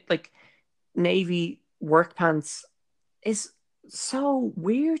with like navy work pants is so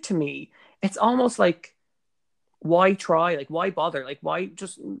weird to me. It's almost like why try? Like, why bother? Like, why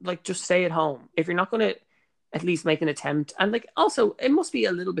just stay at home if you're not going to at least make an attempt? And like, also, it must be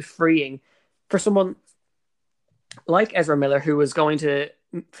a little bit freeing for someone like Ezra Miller, who was going to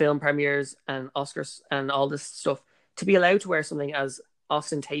film premieres and Oscars and all this stuff, to be allowed to wear something as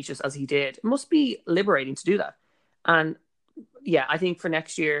ostentatious as he did. It must be liberating to do that. And yeah, I think for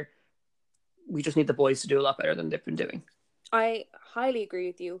next year, we just need the boys to do a lot better than they've been doing. I highly agree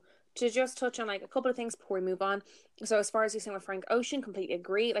with you. To just touch on like a couple of things before we move on. So as far as you saying with Frank Ocean, completely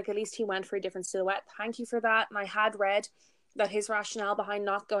agree. Like at least he went for a different silhouette. Thank you for that. And I had read that his rationale behind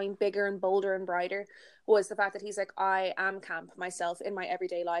not going bigger and bolder and brighter was the fact that he's like, I am camp myself in my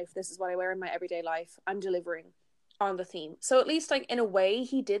everyday life. This is what I wear in my everyday life. I'm delivering on the theme. So at least like in a way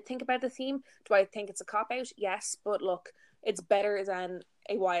he did think about the theme. Do I think it's a cop out? Yes, but look, it's better than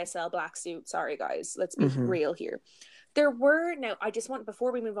a YSL black suit. Sorry guys, let's be real here. There were, now I just want,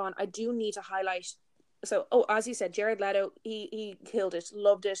 before we move on, I do need to highlight, so, as you said, Jared Leto, he killed it,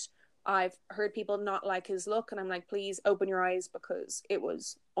 loved it. I've heard people not like his look, and I'm like, please open your eyes, because it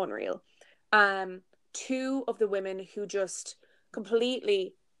was unreal. Two of the women who just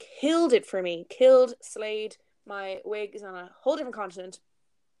completely killed it for me, slayed, my wig is on a whole different continent.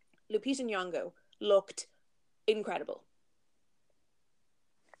 Lupita Nyong'o looked incredible.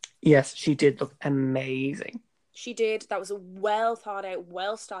 Yes, she did look amazing. She did. That was a well thought out,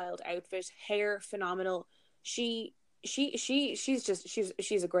 well styled outfit. Hair phenomenal. She's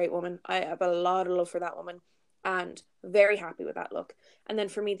a great woman. I have a lot of love for that woman, and very happy with that look. And then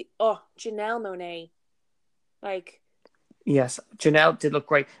for me, Janelle Monáe, like, yes, Janelle did look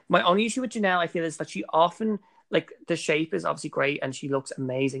great. My only issue with Janelle, I feel, is that she often, like, the shape is obviously great and she looks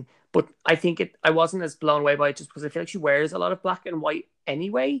amazing, but I think I wasn't as blown away by it just because I feel like she wears a lot of black and white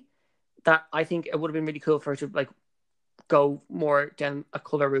anyway. That I think it would have been really cool for her to like go more down a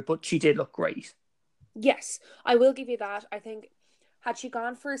color route, but she did look great. Yes, I will give you that. I think had she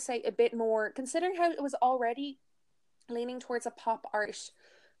gone for, say, a bit more, considering how it was already leaning towards a pop art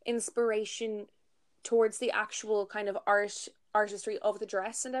inspiration towards the actual kind of artistry of the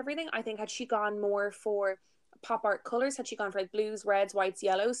dress and everything, I think had she gone more for pop art colors, had she gone for like blues, reds, whites,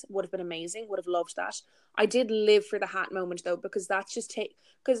 yellows, would have been amazing, would have loved that. I did live for the hat moment though, because that's just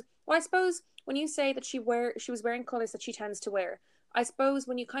because I suppose when you say that she was wearing colors that she tends to wear, I suppose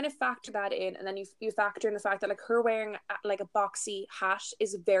when you kind of factor that in, and then you factor in the fact that like her wearing like a boxy hat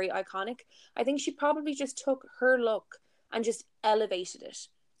is very iconic, I think she probably just took her look and just elevated it.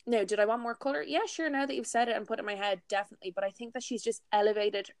 No, did I want more color? Yeah, sure, now that you've said it and put it in my head, definitely. But I think that she's just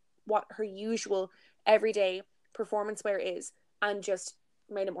elevated what her usual everyday performance wear is and just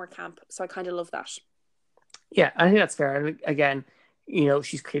made it more camp. So I kind of love that. Yeah, I think that's fair. And again, you know,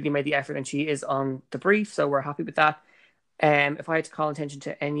 she's clearly made the effort and she is on the brief, so we're happy with that. If I had to call attention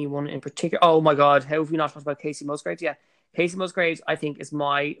to anyone in particular, oh my God, how have we not talked about Kacey Musgraves? Yeah, Kacey Musgraves, I think, is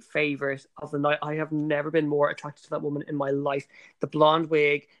my favorite of the night. I have never been more attracted to that woman in my life. The blonde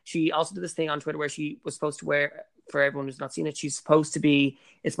wig. She also did this thing on Twitter where she was supposed to wear, for everyone who's not seen it, she's supposed to be,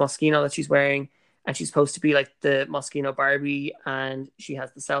 it's Moschino that she's wearing, and she's supposed to be like the Moschino Barbie, and she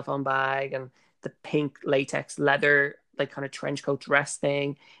has the cell phone bag and the pink latex leather, like kind of trench coat dress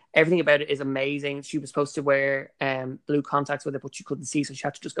thing. Everything about it is amazing. She was supposed to wear blue contacts with it, but she couldn't see, so she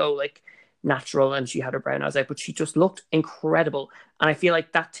had to just go like natural, and she had her brown eyes out, but she just looked incredible. And I feel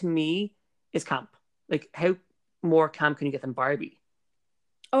like that to me is camp. Like, how more camp can you get than Barbie?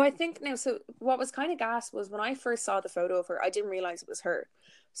 Oh, I think now, so what was kind of gas was when I first saw the photo of her, I didn't realize it was her.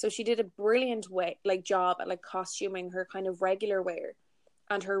 So she did a brilliant job at like costuming her kind of regular wear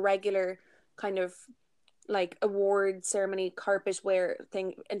and her regular kind of like award ceremony carpet wear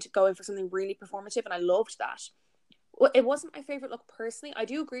thing into going for something really performative, and I loved that. Well, it wasn't my favorite look personally. I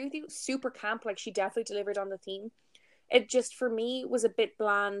do agree with you, super camp, like she definitely delivered on the theme. It just for me was a bit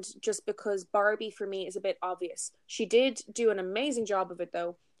bland just because Barbie for me is a bit obvious. She did do an amazing job of it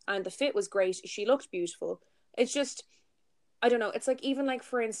though, and the fit was great. She looked beautiful. It's just, I don't know, it's like even like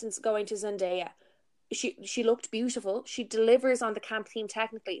for instance going to Zendaya, she looked beautiful. She delivers on the camp theme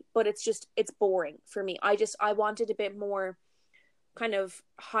technically, but it's boring for me. I wanted a bit more kind of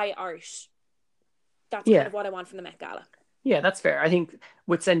high art. That's kind of what I want from the Met Gala. Yeah, that's fair. I think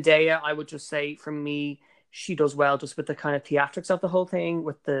with Zendaya, I would just say for me, she does well just with the kind of theatrics of the whole thing,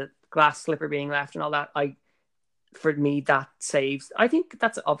 with the glass slipper being left and all that. For me, that saves. I think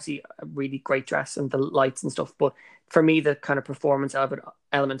that's obviously a really great dress and the lights and stuff, but for me, the kind of performance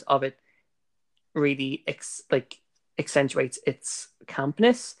element of it really accentuates its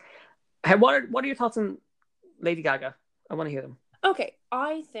campness. What are your thoughts on Lady Gaga? I want to hear them. Okay,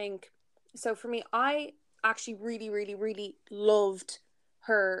 I think so. For me, I actually really, really, really loved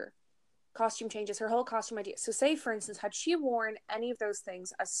her costume changes, her whole costume idea. So say, for instance, had she worn any of those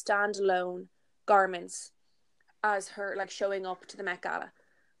things as standalone garments as her, like, showing up to the Met Gala,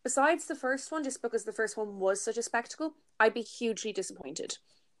 besides the first one, just because the first one was such a spectacle, I'd be hugely disappointed,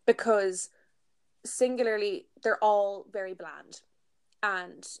 because singularly, they're all very bland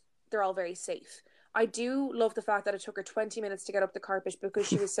and they're all very safe. I do love the fact that it took her 20 minutes to get up the carpet because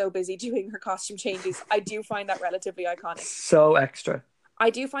she was so busy doing her costume changes. I do find that relatively iconic. So extra. I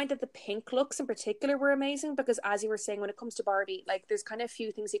do find that the pink looks in particular were amazing, because, as you were saying, when it comes to Barbie, like, there's kind of a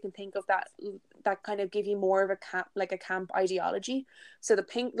few things you can think of that kind of give you more of a camp ideology. So the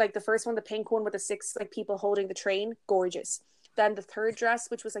pink, like the first one, the pink one with the 6 like people holding the train, gorgeous. Then the third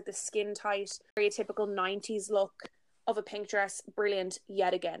dress, which was like the skin tight, very typical 90s look of a pink dress, brilliant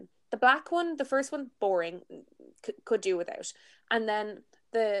yet again. The black one, the first one, boring, could do without. And then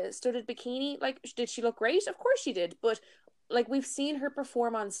the studded bikini, like, did she look great? Of course she did, but like, we've seen her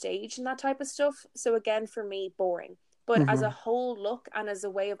perform on stage and that type of stuff. So again, for me, boring. But as a whole look and as a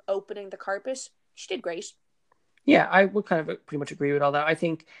way of opening the carpet, she did great. Yeah, I would kind of pretty much agree with all that. I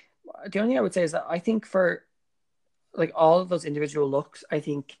think the only thing I would say is that I think for like all of those individual looks, I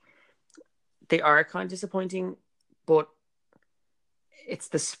think they are kind of disappointing, but it's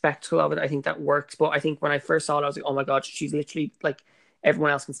the spectacle of it, I think, that works. But I think when I first saw it, I was like, oh my God, she's literally like,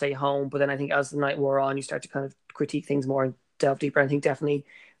 everyone else can stay home. But then I think as the night wore on, you start to kind of critique things more and delve deeper. I think definitely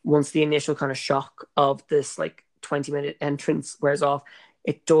once the initial kind of shock of this like 20-minute entrance wears off,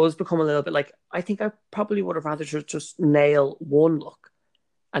 it does become a little bit like, I think I probably would have rather just nail one look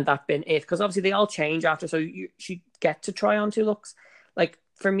and that been it. Because obviously they all change after, so she get to try on 2 looks. Like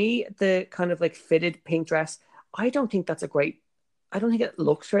for me, the kind of like fitted pink dress, I don't think that's a great. I don't think it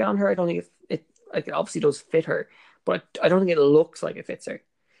looks great on her. I don't think it like it obviously does fit her, but I don't think it looks like it fits her.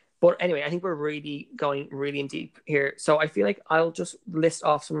 But anyway, I think we're really going really in deep here. So I feel like I'll just list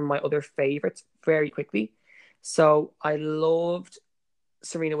off some of my other favorites very quickly. So I loved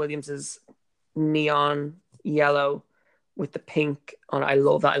Serena Williams's neon yellow with the pink on. I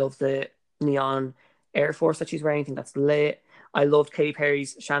love that. I love the neon Air Force that she's wearing. I think that's lit. I loved Katy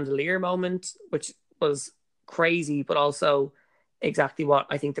Perry's chandelier moment, which was crazy, but also exactly what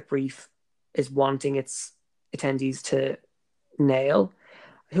I think the brief is wanting its attendees to nail.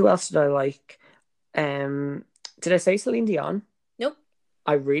 Who else did I like? Did I say Celine Dion? Nope.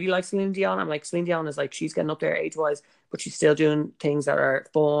 I really like Celine Dion. I'm like, Celine Dion is like, she's getting up there age wise, but she's still doing things that are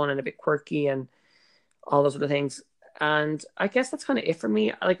fun and a bit quirky and all those other things. And I guess that's kind of it for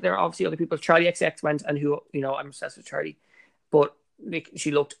me. Like, there are obviously other people. Charlie XX went, and who, I'm obsessed with Charlie, but like,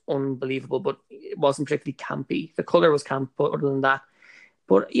 she looked unbelievable, but it wasn't particularly campy. The color was camp, but other than that,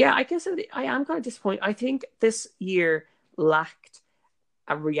 but yeah, I guess I am kind of disappointed. I think this year lacked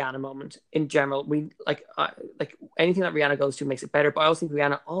a Rihanna moment in general. We like anything that Rihanna goes to makes it better, but I also think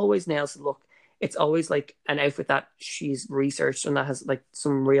Rihanna always nails the look. It's always like an outfit that she's researched and that has like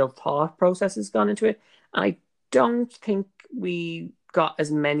some real thought processes gone into it. And I don't think we got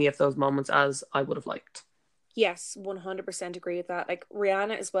as many of those moments as I would have liked. Yes, 100% agree with that. Like,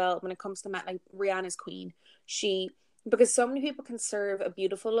 Rihanna as well, when it comes to Met, like, Rihanna's queen. Because so many people can serve a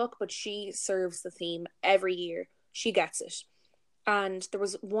beautiful look, but she serves the theme every year. She gets it. And there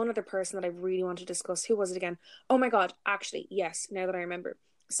was one other person that I really want to discuss. Who was it again? Oh my God, actually, yes, now that I remember.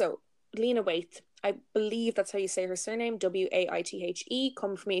 So, Lena Waithe, I believe that's how you say her surname, Waithe.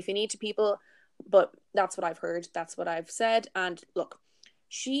 Come for me if you need to, people. But that's what I've heard. That's what I've said. And look,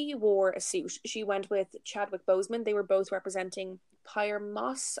 she wore a suit. She went with Chadwick Boseman. They were both representing Pyer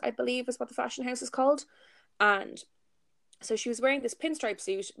Moss, I believe is what the fashion house is called. And so she was wearing this pinstripe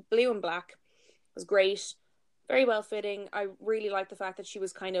suit, blue and black. It was great. Very well fitting. I really like the fact that she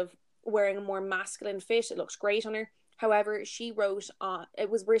was kind of wearing a more masculine fit. It looked great on her. However, she wrote on, it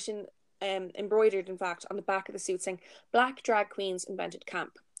was written, embroidered in fact, on the back of the suit saying, "Black drag queens invented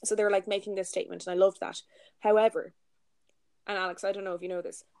camp." So they were like making this statement, and I loved that. However, and Alex, I don't know if you know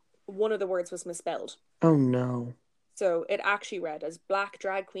this, one of the words was misspelled. Oh no. So it actually read as "Black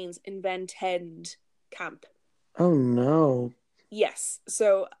drag queens invented camp." Oh no. Yes.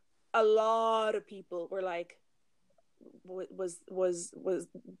 So a lot of people were like, was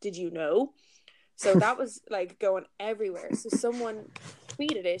did you know? So that was like going everywhere. So someone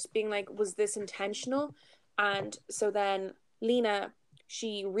tweeted it being like, was this intentional? And so then Lena,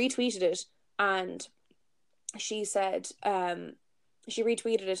 she retweeted it, and she said, she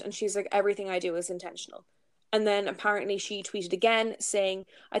retweeted it, and she's like, everything I do is intentional. And then apparently she tweeted again saying,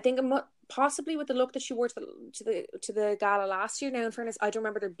 I think possibly with the look that she wore to the gala last year. Now, in fairness, I don't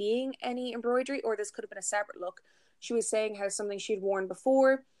remember there being any embroidery, or this could have been a separate look. She was saying how something she'd worn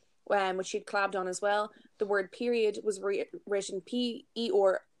before, which she'd collabed on as well. The word period was written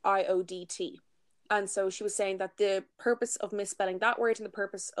IODT. And so she was saying that the purpose of misspelling that word and the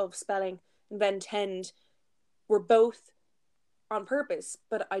purpose of spelling inventend were both on purpose,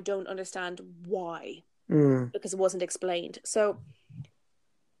 but I don't understand why. Because it wasn't explained. So,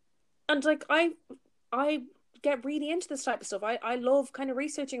 and like I get really into this type of stuff. I love kind of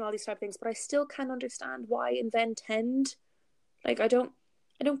researching all these type of things, but I still can't understand why inventend. Like I don't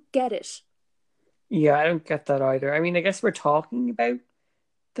get it. Yeah, I don't get that either. I mean, I guess we're talking about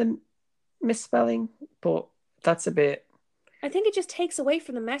the misspelling, but that's a bit. I think it just takes away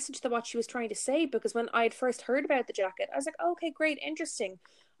from the message that what she was trying to say, because when I had first heard about the jacket, I was like, oh, okay, great, interesting.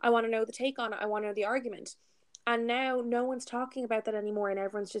 I want to know the take on it. I want to know the argument. And now no one's talking about that anymore, and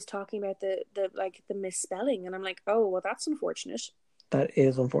everyone's just talking about the misspelling. And I'm like, oh, well, that's unfortunate. That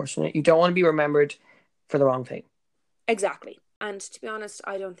is unfortunate. You don't want to be remembered for the wrong thing. Exactly. And to be honest,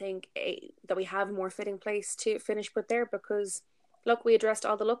 I don't think that we have a more fitting place to finish with there, because, look, we addressed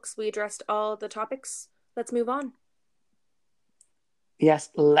all the looks, we addressed all the topics. Let's move on.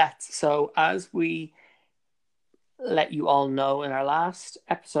 Yes, let's. So, as we let you all know in our last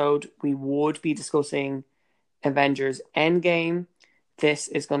episode, we would be discussing Avengers Endgame. This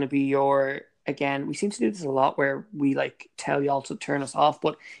is going to be your, again, we seem to do this a lot where we like tell y'all to turn us off.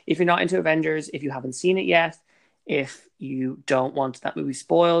 But if you're not into Avengers, if you haven't seen it yet, if you don't want that movie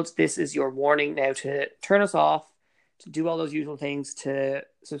spoiled, this is your warning now to turn us off, to do all those usual things, to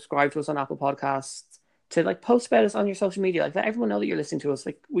subscribe to us on Apple Podcasts, to like post about us on your social media, like let everyone know that you're listening to us.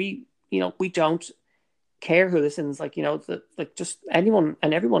 Like we don't care who listens, like like just anyone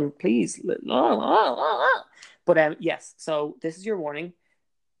and everyone, please. But yes, so this is your warning.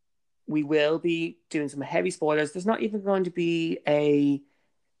 We will be doing some heavy spoilers. There's not even going to be a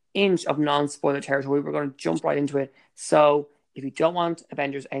inch of non-spoiler territory. We're going to jump right into it. So if you don't want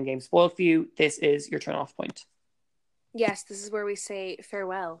Avengers Endgame spoiled for you, this is your turn off point. Yes, this is where we say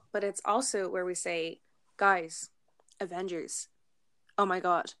farewell, but it's also where we say, guys, Avengers, oh my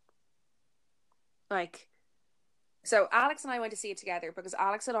god. Like, so Alex and I went to see it together because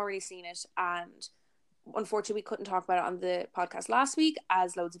Alex had already seen it, and unfortunately we couldn't talk about it on the podcast last week,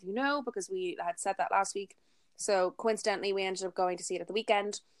 as loads of you know, because we had said that last week. So coincidentally we ended up going to see it at the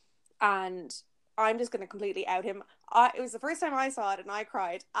weekend, and I'm just going to completely out him. It was the first time I saw it and I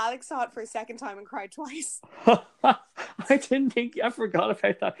cried. Alex saw it for a second time and cried twice. I didn't think, I forgot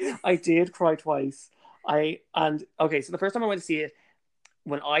about that. I did cry twice. Okay, so the first time I went to see it,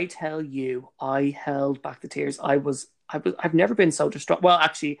 when I tell you I held back the tears, I've never been so distraught. Well,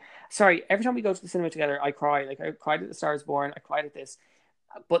 actually, sorry, every time we go to the cinema together, I cry. Like I cried at The Star Is Born, I cried at this.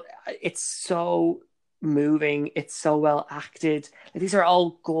 But it's so moving, it's so well acted. Like, these are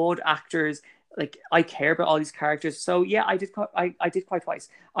all good actors. Like I care about all these characters. So yeah, I did cry twice.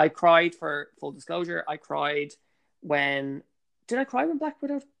 I cried, for full disclosure, I cried when did I cry when Black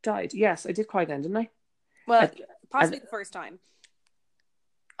Widow died? Yes, I did cry then, didn't I? Well, possibly the first time.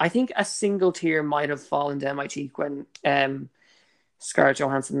 I think a single tear might have fallen down my cheek when Scarlett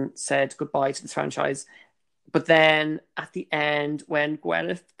Johansson said goodbye to this franchise. But then at the end, when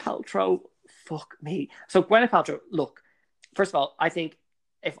Gwyneth Paltrow, fuck me. So Gwyneth Paltrow, look, first of all, I think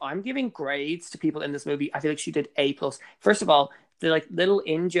if I'm giving grades to people in this movie, I feel like she did A plus. First of all, the like little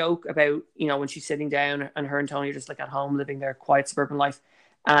in joke about, when she's sitting down and her and Tony are just like at home living their quiet suburban life.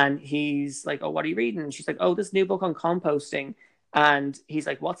 And he's like, oh, what are you reading? And she's like, oh, this new book on composting. And he's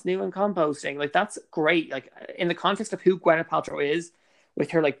like, what's new in composting? Like, that's great. Like, in the context of who Gwyneth Paltrow is,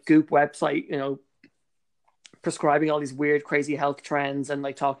 with her like Goop website, prescribing all these weird, crazy health trends and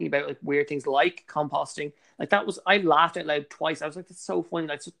like talking about like weird things like composting. Like, I laughed out loud twice. I was like, that's so funny.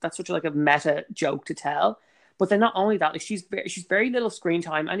 Like, that's such a, like a meta joke to tell. But then not only that, like she's very little screen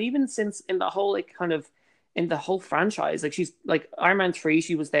time. And even since in the whole like kind of in the whole franchise, like she's like Iron Man 3,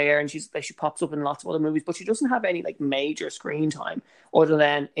 she was there, and she's like, she pops up in lots of other movies, but she doesn't have any like major screen time other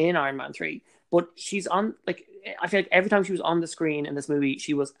than in Iron Man 3. But she's on, like, I feel like every time she was on the screen in this movie,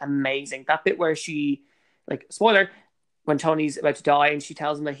 she was amazing. That bit where she, like, spoiler, when Tony's about to die and she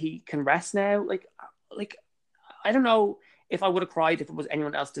tells him that he can rest now, like I don't know if I would have cried if it was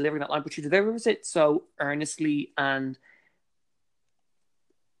anyone else delivering that line, but she delivers it so earnestly, and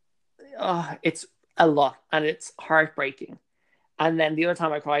it's a lot, and it's heartbreaking. And then the other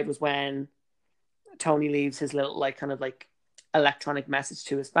time I cried was when Tony leaves his little like kind of like electronic message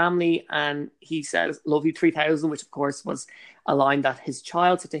to his family, and he says "Love you 3000," which of course was a line that his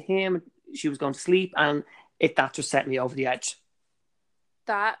child said to him. She was going to sleep, and that just set me over the edge.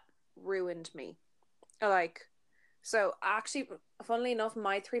 That ruined me. Like, so actually, funnily enough,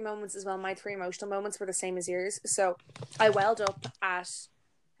 my three moments as well, my three emotional moments were the same as yours. So I welled up at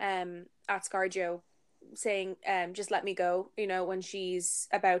ScarJo saying, just let me go, you know, when she's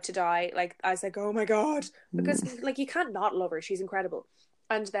about to die. Like, I was like, oh my God. Because, like, you can't not love her. She's incredible.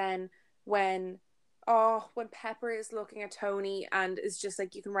 And then when, when Pepper is looking at Tony and is just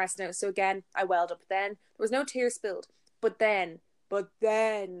like, you can rest now. So again, I welled up then. There was no tears spilled. But then,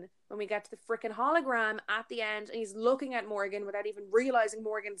 when we get to the freaking hologram at the end and he's looking at Morgan without even realizing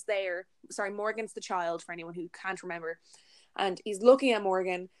Morgan's there. Sorry, Morgan's the child, for anyone who can't remember. And he's looking at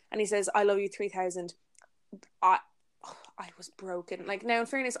Morgan and he says, I love you 3000. I was broken. Like, now in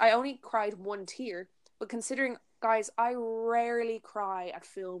fairness, I only cried one tear, but considering, guys, I rarely cry at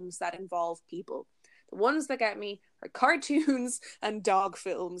films that involve people. The ones that get me are cartoons and dog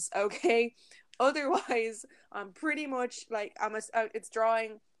films, okay? Otherwise, I'm pretty much like, it's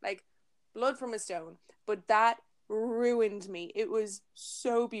drawing like blood from a stone. But that ruined me. It was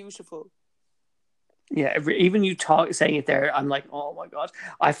so beautiful. Yeah, even you saying it there, I'm like, oh my God.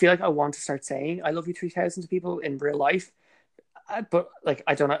 I feel like I want to start saying I love you 3000 to people in real life. But like,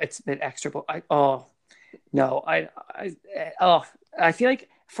 I don't know, it's a bit extra, but no, I feel like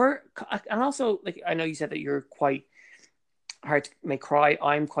and also, like, I know you said that you're quite hard to make cry.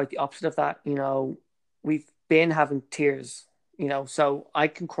 I'm quite the opposite of that. You know, we've been having tears, you know, so I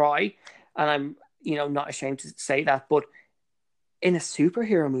can cry and I'm, you know, not ashamed to say that. But in a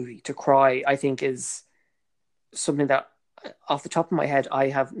superhero movie, to cry, I think is something that, off the top of my head, I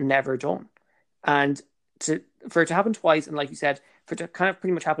have never done. And for it to happen twice, and like you said, for it to kind of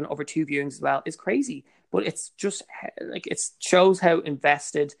pretty much happen over two viewings as well, is crazy. But it's just like, it shows how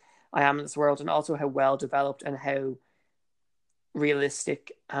invested I am in this world, and also how well developed and how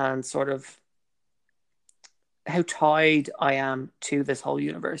realistic and sort of how tied I am to this whole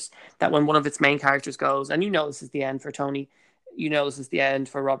universe. That when one of its main characters goes, and you know this is the end for Tony, you know this is the end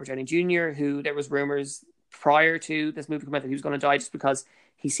for Robert Downey Jr., who there was rumors prior to this movie coming out that he was going to die just because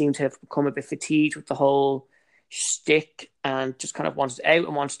he seemed to have become a bit fatigued with the whole shtick and just kind of wanted out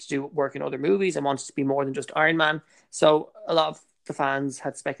and wanted to do work in other movies and wanted to be more than just Iron Man. So a lot of the fans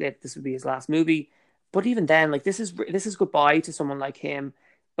had speculated this would be his last movie. But even then, like, this is goodbye to someone like him,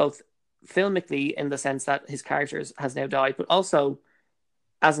 both filmically in the sense that his character has now died, but also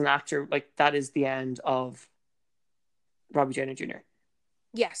as an actor, like, that is the end of Robbie Downey Jr.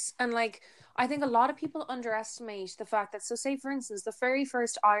 Yes, and like, I think a lot of people underestimate the fact that, so say for instance, the very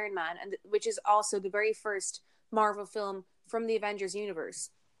first Iron Man, and which is also the very first Marvel film from the Avengers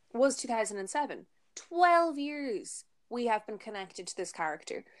universe, was 2007. 12 years we have been connected to this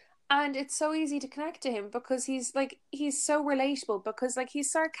character. And it's so easy to connect to him because he's so relatable, because like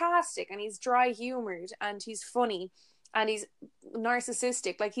he's sarcastic and he's dry humored and he's funny and he's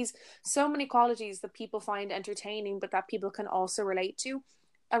narcissistic. Like, he's so many qualities that people find entertaining but that people can also relate to.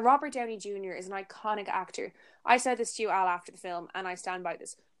 And Robert Downey Jr. is an iconic actor. I said this to you, Al, after the film, and I stand by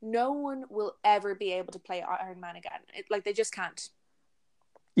this. No one will ever be able to play Iron Man again. Like, they just can't.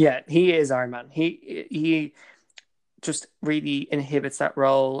 Yeah, he is Iron Man. He just really inhibits that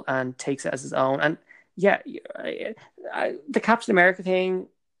role and takes it as his own. And yeah, the Captain America thing,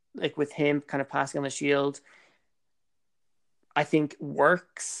 like with him kind of passing on the shield, I think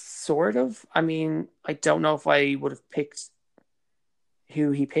works sort of. I mean, I don't know if I would have picked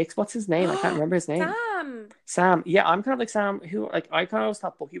who he picks. What's his name? I can't remember his name. Sam. Sam. Yeah, I'm kind of like Sam. Who, like, I kind of always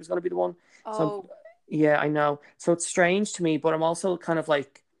thought Bucky was going to be the one. So yeah, I know. So it's strange to me, but I'm also kind of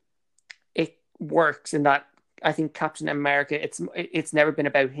like, it works in that I think Captain America, it's never been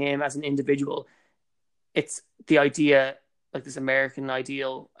about him as an individual. It's the idea, like this American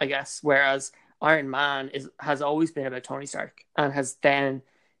ideal, I guess. Whereas Iron Man has always been about Tony Stark and has then,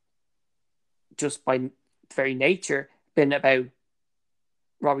 just by very nature, been about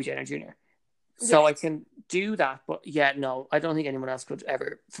Robbie Downey Jr. So yes. I can do that, but yeah, no, I don't think anyone else could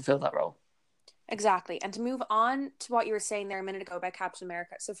ever fulfill that role. Exactly. And to move on to what you were saying there a minute ago about Captain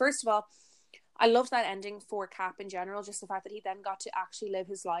America. So first of all, I loved that ending for Cap in general, just the fact that he then got to actually live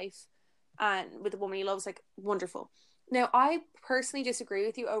his life and with the woman he loves, like, wonderful. Now, I personally disagree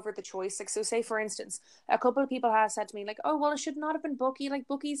with you over the choice. Like, so say for instance, a couple of people have said to me, like, oh, well, it should not have been Bucky. Like,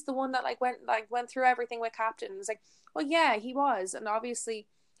 Bucky's the one that went through everything with Captain. And it's like, well, yeah, he was. And obviously,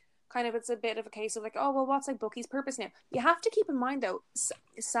 kind of, it's a bit of a case of like, oh, well, what's like Bucky's purpose now? You have to keep in mind, though,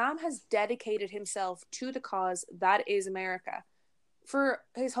 Sam has dedicated himself to the cause that is America for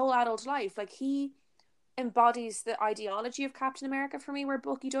his whole adult life. Like, he embodies the ideology of Captain America for me, where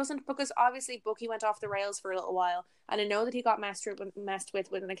Bucky doesn't, because obviously Bucky went off the rails for a little while, and I know that he got messed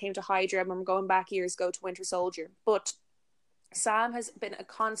with when it came to Hydra, and we're going back years ago to Winter Soldier, but Sam has been a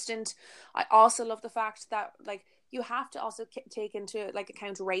constant. I also love the fact that, like, you have to also take into like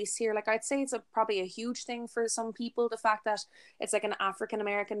account race here. Like I'd say it's probably a huge thing for some people, the fact that it's like an African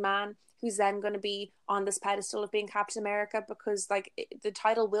American man who's then going to be on this pedestal of being Captain America, because like the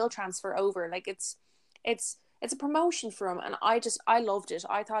title will transfer over. Like it's a promotion for him, and I loved it.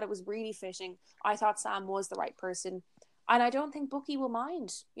 I thought it was really fitting. I thought Sam was the right person. And I don't think Bucky will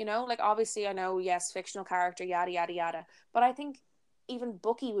mind, you know? Like, obviously, I know, yes, fictional character, yada, yada, yada. But I think even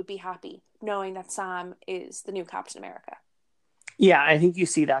Bucky would be happy knowing that Sam is the new Captain America. Yeah, I think you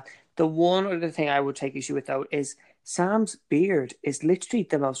see that. The one other thing I would take issue with, though, is Sam's beard is literally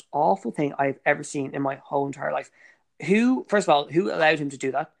the most awful thing I've ever seen in my whole entire life. First of all, who allowed him to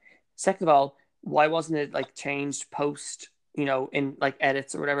do that? Second of all, why wasn't it like changed post, in like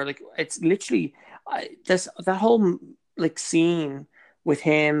edits or whatever? Like, it's literally that whole like scene with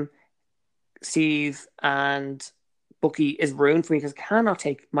him, Steve, and Bucky is ruined for me because I cannot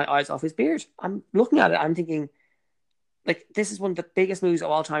take my eyes off his beard. I'm looking at it, I'm thinking, like, this is one of the biggest movies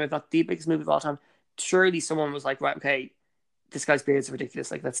of all time, if not the biggest movie of all time. Surely someone was like, right, okay, this guy's beard is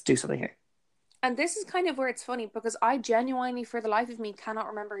ridiculous. Like, let's do something here. And this is kind of where it's funny, because I genuinely, for the life of me, cannot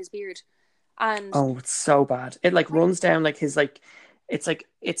remember his beard. And Oh, it's so bad. It like runs down like his it's like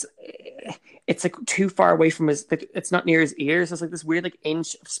it's like too far away from his. Like, it's not near his ears. So it's like this weird like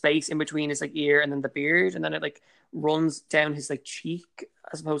inch of space in between his like ear and then the beard, and then it like runs down his like cheek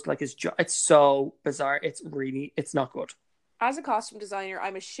as opposed to like his jaw. It's so bizarre. It's not good. as a costume designer,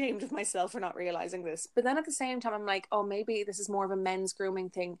 I'm ashamed of myself for not realizing this. But then at the same time, I'm like, oh, maybe this is more of a men's grooming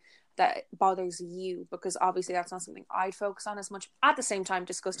thing that bothers you, because obviously that's not something I'd focus on as much. At the same time,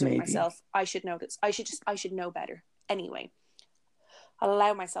 disgusted with myself. I should know this. I should know better. Anyway, I'll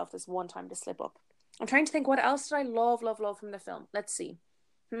allow myself this one time to slip up. I'm trying to think, what else did I love from the film? Let's see.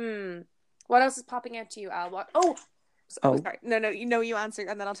 What else is popping out to you, Al? Sorry. No, you answered,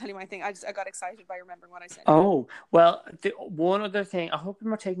 and then I'll tell you my thing. I got excited by remembering what I said. Oh, well, the one other thing, I hope I'm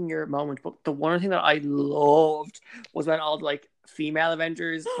not taking your moment, but the one other thing that I loved was when all the, like, female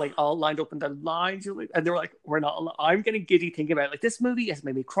Avengers, like, all lined up in the lines, and they were like, we're not, I'm getting giddy thinking about it. Like, this movie has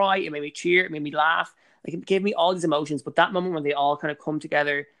made me cry, it made me cheer, it made me laugh, like, it gave me all these emotions, but that moment when they all kind of come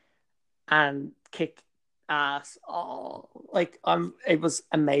together and kick ass, it was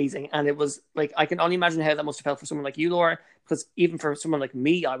amazing. And it was like, I can only imagine how that must have felt for someone like you, Laura, because even for someone like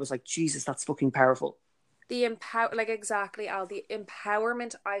me, I was like, Jesus, that's fucking powerful. Exactly, Al, the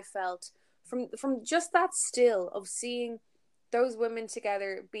empowerment I felt from just that still of seeing those women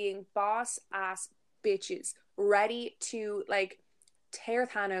together being boss ass bitches ready to like tear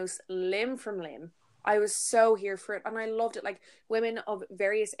Thanos limb from limb. I was so here for it, and I loved it. Like, women of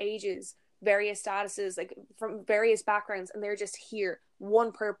various ages, various statuses, like from various backgrounds, and they're just here,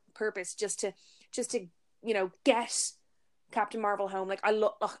 one purpose, just to get Captain Marvel home. Like, I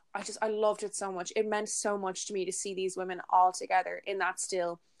loved it so much. It meant so much to me to see these women all together in that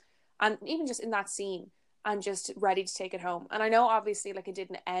still, and even just in that scene, and just ready to take it home. And I know obviously like it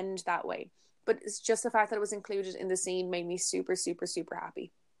didn't end that way, but it's just the fact that it was included in the scene made me super, super, super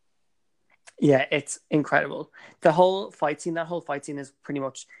happy. Yeah, it's incredible. That whole fight scene is pretty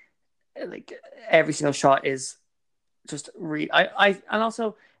much like every single shot is just and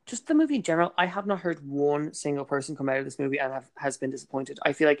also just the movie in general. I have not heard one single person come out of this movie and has been disappointed.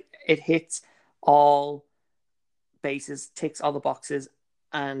 I feel like it hits all bases, ticks all the boxes,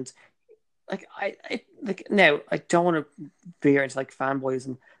 and like now I don't want to veer into like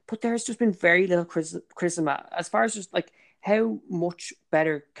fanboyism, but there's just been very little criticism as far as just like how much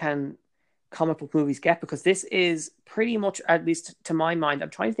better can comic book movies get, because this is pretty much, at least to my mind, I'm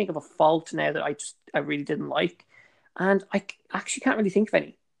trying to think of a fault now that I really didn't like, and I actually can't really think of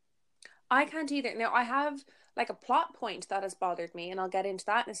any. I can't either. Now, I have like a plot point that has bothered me, and I'll get into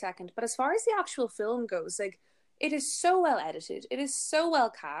that in a second. But as far as the actual film goes, like, it is so well edited. It is so well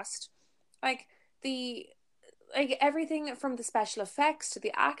cast. Like, everything from the special effects to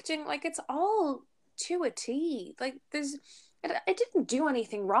the acting, like, it's all to a T. Like, it didn't do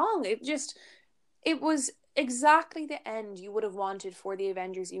anything wrong. It was exactly the end you would have wanted for the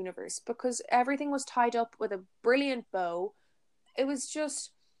Avengers universe, because everything was tied up with a brilliant bow. It was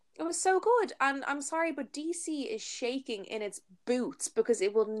so good. And I'm sorry, but DC is shaking in its boots because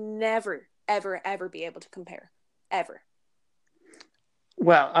it will never, ever, ever be able to compare. Ever.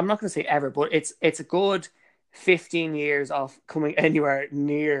 Well, I'm not going to say ever, but it's a good 15 years of coming anywhere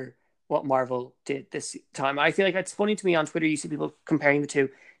near what Marvel did this time. I feel like it's funny to me on Twitter, you see people comparing the two.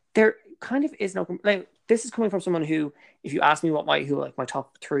 There kind of is no, like, this is coming from someone who, if you ask me what my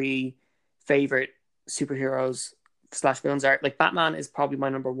top three favorite superheroes / villains are, like, Batman is probably my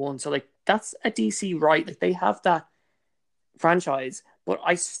number one. So like, that's a DC, right? Like, they have that franchise, but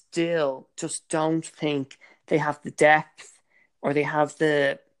I still just don't think they have the depth, or they have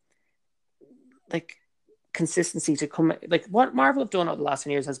the like consistency to come. Like what Marvel have done over the last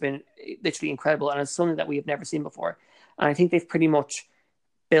 10 years has been literally incredible, and it's something that we have never seen before. And I think they've pretty much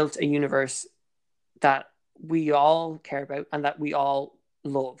built a universe that we all care about and that we all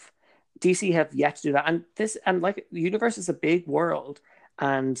love. DC have yet to do that, and like the universe is a big world,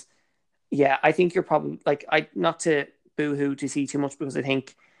 and yeah, I think you're probably like I not to boo-hoo DC too much because I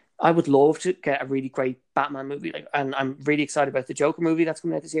think I would love to get a really great Batman movie, like, and I'm really excited about the Joker movie that's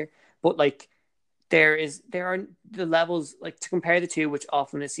coming out this year. But like, there are the levels like to compare the two, which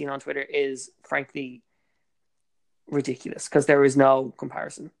often is seen on Twitter, is frankly ridiculous because there is no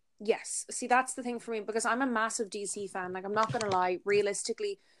comparison. Yes. See, that's the thing for me, because I'm a massive DC fan. Like, I'm not going to lie,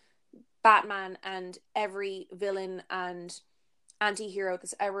 realistically, Batman and every villain and anti-hero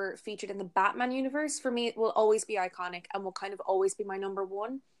that's ever featured in the Batman universe, for me, it will always be iconic and will kind of always be my number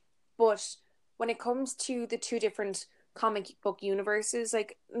one. But when it comes to the two different comic book universes,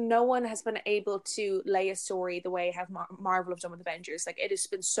 like, no one has been able to lay a story the way have Marvel have done with Avengers. Like, it has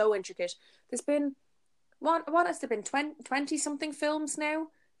been so intricate. There's been what has there been 20 something films now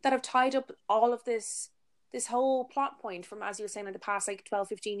that have tied up all of this whole plot point from, as you were saying, in the past like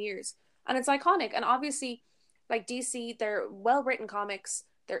 12-15 years, and it's iconic. And obviously, like, DC, they're well written comics,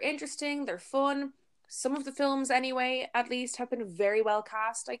 they're interesting, they're fun. Some of the films, anyway, at least, have been very well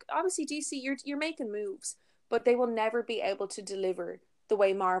cast. Like, obviously, DC, you're making moves, but they will never be able to deliver the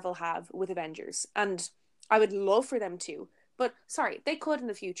way Marvel have with Avengers. And I would love for them to. But sorry, they could in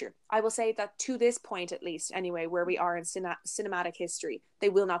the future. I will say that to this point, at least, anyway, where we are in cinematic history, they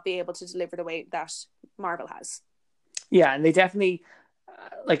will not be able to deliver the way that Marvel has. Yeah, and they definitely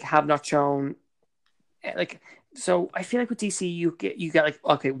like have not shown like. So I feel like with DC, you get like,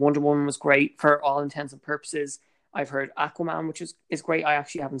 okay, Wonder Woman was great for all intents and purposes. I've heard Aquaman, which is great. I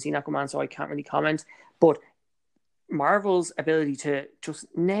actually haven't seen Aquaman, so I can't really comment. But Marvel's ability to just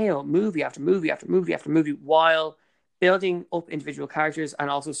nail movie after movie after movie after movie while building up individual characters and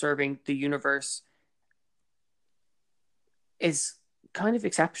also serving the universe is kind of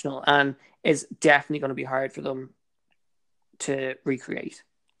exceptional, and is definitely going to be hard for them to recreate.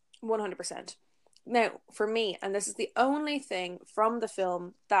 100%. Now, for me, and this is the only thing from the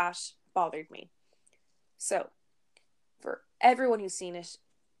film that bothered me. So, for everyone who's seen it,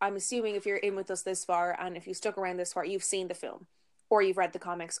 I'm assuming if you're in with us this far and if you stuck around this far, you've seen the film, or you've read the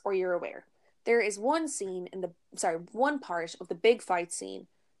comics, or you're aware. There is one part of the big fight scene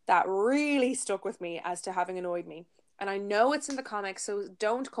that really stuck with me as to having annoyed me. And I know it's in the comics, so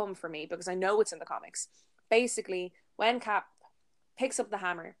don't come for me because I know it's in the comics. Basically, when Cap picks up the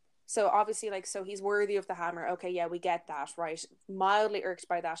hammer, so obviously, like, so he's worthy of the hammer. Okay, yeah, we get that, right? Mildly irked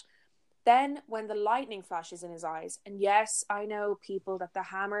by that. Then, when the lightning flashes in his eyes, and yes, I know, people, that the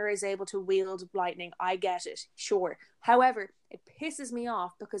hammer is able to wield lightning. I get it, sure. However, it pisses me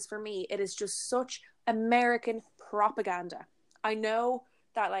off because for me, it is just such American propaganda. I know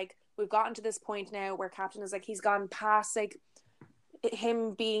that, like, we've gotten to this point now where Captain is like, he's gone past, like,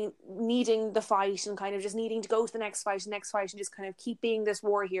 him being needing the fight and kind of just needing to go to the next fight, and just kind of keep being this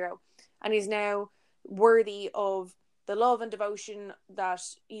war hero. And he's now worthy of the love and devotion that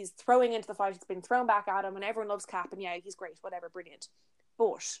he's throwing into the fight. It's been thrown back at him, and everyone loves Cap, and yeah, he's great, whatever, brilliant.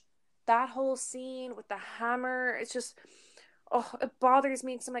 But that whole scene with the hammer, it's just, oh, it bothers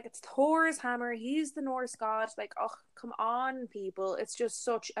me because I'm like, it's Thor's hammer, he's the Norse god. Like, oh, come on, people. It's just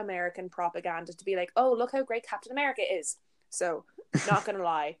such American propaganda to be like, oh, look how great Captain America is. So, not gonna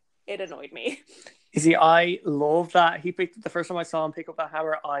lie, it annoyed me. You see, I love that he picked the first time I saw him pick up that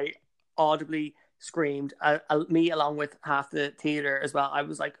hammer. I audibly screamed. Me along with half the theater as well. I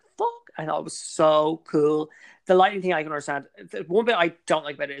was like, "Fuck!" I thought it was so cool. The lightning thing I can understand. The one bit I don't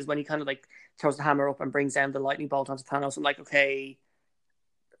like about it is when he kind of like throws the hammer up and brings down the lightning bolt onto Thanos. I'm like, okay,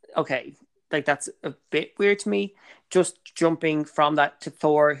 like that's a bit weird to me. Just jumping from that to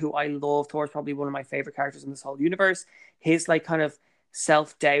Thor, who I love. Thor's probably one of my favorite characters in this whole universe. His like kind of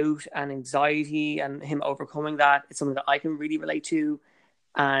self-doubt and anxiety and him overcoming that is something that I can really relate to.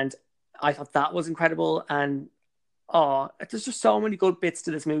 And I thought that was incredible. And there's just so many good bits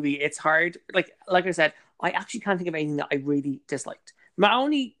to this movie. It's hard. Like I said, I actually can't think of anything that I really disliked. My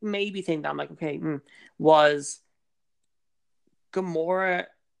only maybe thing that I'm like, okay, was Gamora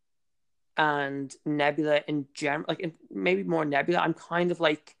and Nebula in general. Like, maybe more Nebula. I'm kind of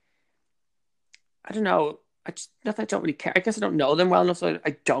like, I don't know. Not that I don't really care. I guess I don't know them well enough, so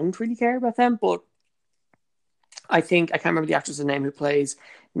I don't really care about them. But I think I can't remember the actress's name who plays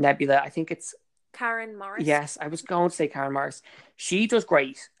Nebula. I think it's Karen Morris. Yes, I was going to say Karen Morris. She does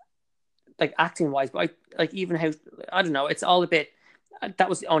great, like acting wise. But I like even how I don't know. It's all a bit that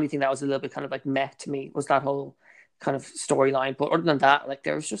was the only thing that was a little bit kind of like meh to me, was that whole kind of storyline. But other than that, like,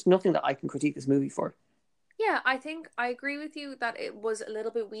 there was just nothing that I can critique this movie for. Yeah, I think I agree with you that it was a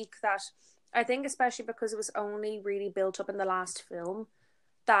little bit weak. That I think, especially because it was only really built up in the last film,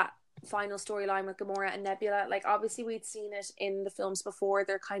 that final storyline with Gamora and Nebula. Like, obviously we'd seen it in the films before.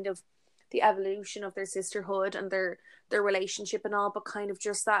 They're kind of the evolution of their sisterhood and their relationship and all, but kind of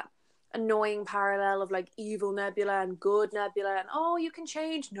just that annoying parallel of like evil Nebula and good Nebula, and oh, you can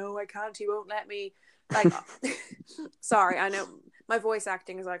change. No, I can't. He won't let me. Like, sorry, I know my voice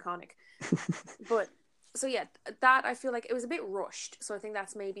acting is iconic, but so yeah, that I feel like it was a bit rushed. So I think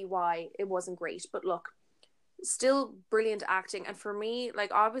that's maybe why it wasn't great. But look, still brilliant acting. And for me,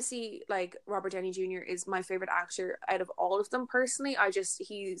 like, obviously, like, Robert Downey Jr. is my favorite actor out of all of them. Personally,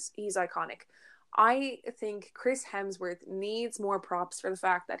 he's iconic. I think Chris Hemsworth needs more props for the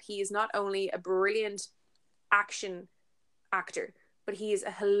fact that he is not only a brilliant action actor, but he is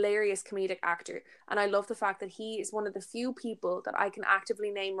a hilarious comedic actor. And I love the fact that he is one of the few people that I can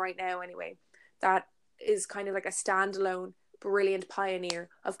actively name right now anyway, that is kind of like a standalone brilliant pioneer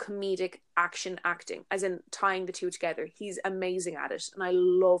of comedic action acting, as in tying the two together. He's amazing at it, and I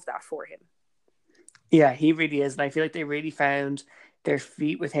love that for him. Yeah, he really is. And I feel like they really found their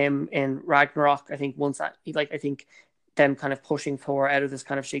feet with him in Ragnarok. I think once that, like, I think them kind of pushing Thor out of this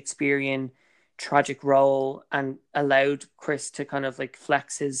kind of Shakespearean tragic role and allowed Chris to kind of like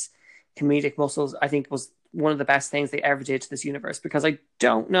flex his comedic muscles, I think was one of the best things they ever did to this universe. Because I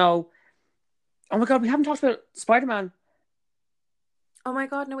don't know. Oh my God, we haven't talked about Spider-Man. Oh my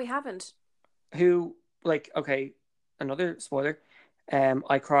God, no, we haven't. Who, like, okay, another spoiler.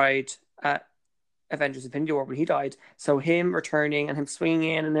 I cried at Avengers Infinity War when he died. So him returning and him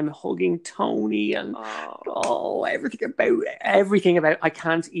swinging in and him hugging Tony and everything about I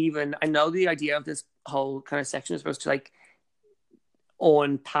can't even. I know the idea of this whole kind of section is supposed to like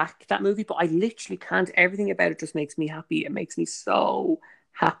unpack that movie, but I literally can't. Everything about it just makes me happy. It makes me so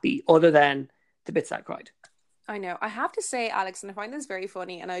happy, other than the bits that I cried. I know. I have to say, Alex, and I find this very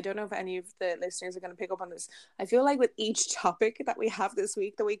funny, and I don't know if any of the listeners are going to pick up on this. I feel like with each topic that we have this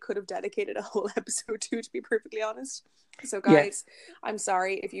week, that we could have dedicated a whole episode to be perfectly honest. So, guys, I'm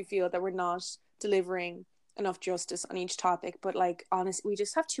sorry if you feel that we're not delivering enough justice on each topic, but like, honestly, we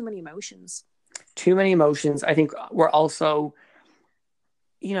just have too many emotions. Too many emotions. I think we're also,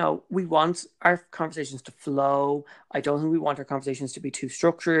 we want our conversations to flow. I don't think we want our conversations to be too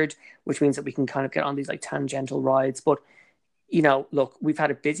structured, which means that we can kind of get on these like tangential rides. But, look, we've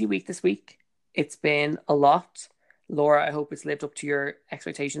had a busy week this week. It's been a lot. Laura, I hope it's lived up to your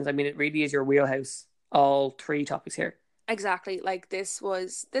expectations. I mean, it really is your wheelhouse, all three topics here. Exactly. Like, this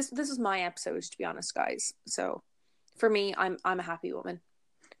was my episode, to be honest, guys. So for me, I'm a happy woman.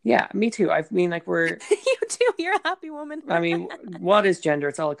 Yeah, me too. I mean, like, we're... You too, you're a happy woman. I mean, what is gender?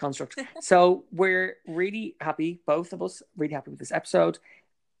 It's all a construct. So we're really happy, both of us, really happy with this episode.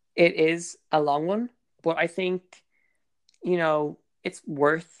 It is a long one, but I think, it's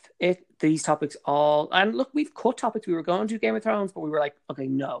worth it. These topics all... And look, we've cut topics. We were going to do Game of Thrones, but we were like, okay,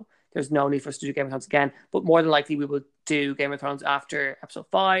 no, there's no need for us to do Game of Thrones again. But more than likely, we will do Game of Thrones after episode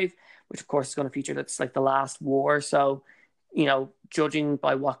 5, which, of course, is going to feature that's like the last war. So, judging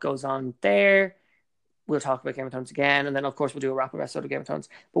by what goes on there, we'll talk about Game of Thrones again, and then of course we'll do a wrap-up episode of Game of Thrones.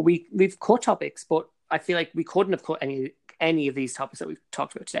 But we've cut topics, but I feel like we couldn't have cut any of these topics that we've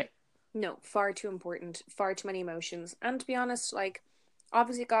talked about today. No, far too important, far too many emotions. And to be honest, like,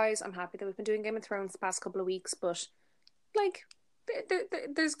 obviously, guys, I'm happy that we've been doing Game of Thrones the past couple of weeks, but like,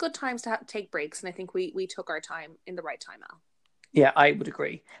 there's good times to take breaks, and I think we took our time in the right time, Al. Yeah, I would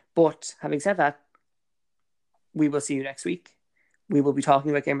agree. But having said that, we will see you next week. We will be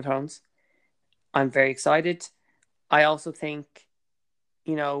talking about Game of Thrones. I'm very excited. I also think,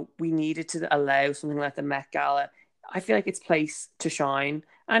 we needed to allow something like the Met Gala. I feel like it's place to shine.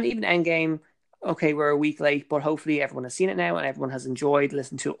 And even Endgame, okay, we're a week late, but hopefully everyone has seen it now and everyone has enjoyed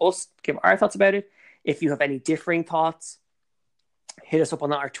listening to us give our thoughts about it. If you have any differing thoughts, hit us up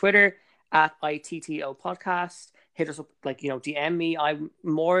on our Twitter at ITTO Podcast. Hit us up, like, DM me. I'm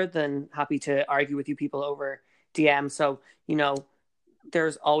more than happy to argue with you people over DM. So,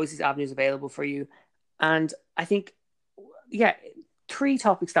 there's always these avenues available for you. And I think, 3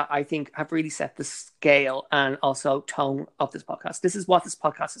 topics that I think have really set the scale and also tone of this podcast. This is what this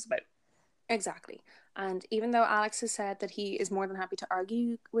podcast is about. Exactly. And even though Alex has said that he is more than happy to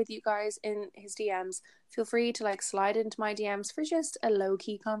argue with you guys in his DMs, feel free to like slide into my DMs for just a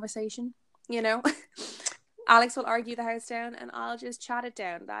low-key conversation, Alex will argue the house down and I'll just chat it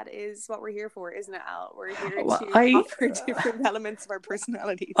down. That is what we're here for, isn't it, Al? We're here Well, to offer different elements of our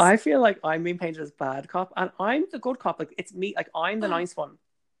personalities. I feel like I'm being painted as bad cop and I'm the good cop. Like, it's me. Like, I'm the nice one.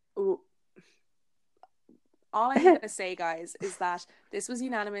 Ooh. All I'm going to say, guys, is that this was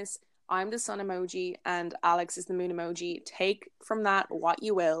unanimous. I'm the sun emoji and Alex is the moon emoji. Take from that what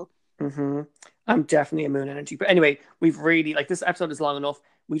you will. Mm-hmm. I'm definitely a moon energy. But anyway, we've really, like, this episode is long enough.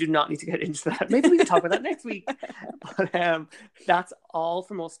 We do not need to get into that. Maybe we can talk about that next week. But that's all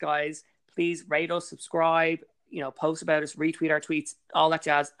from us, guys. Please rate us, subscribe, post about us, retweet our tweets, all that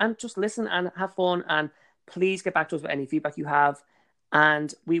jazz. And just listen and have fun. And please get back to us with any feedback you have.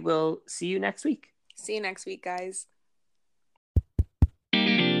 And we will see you next week. See you next week, guys.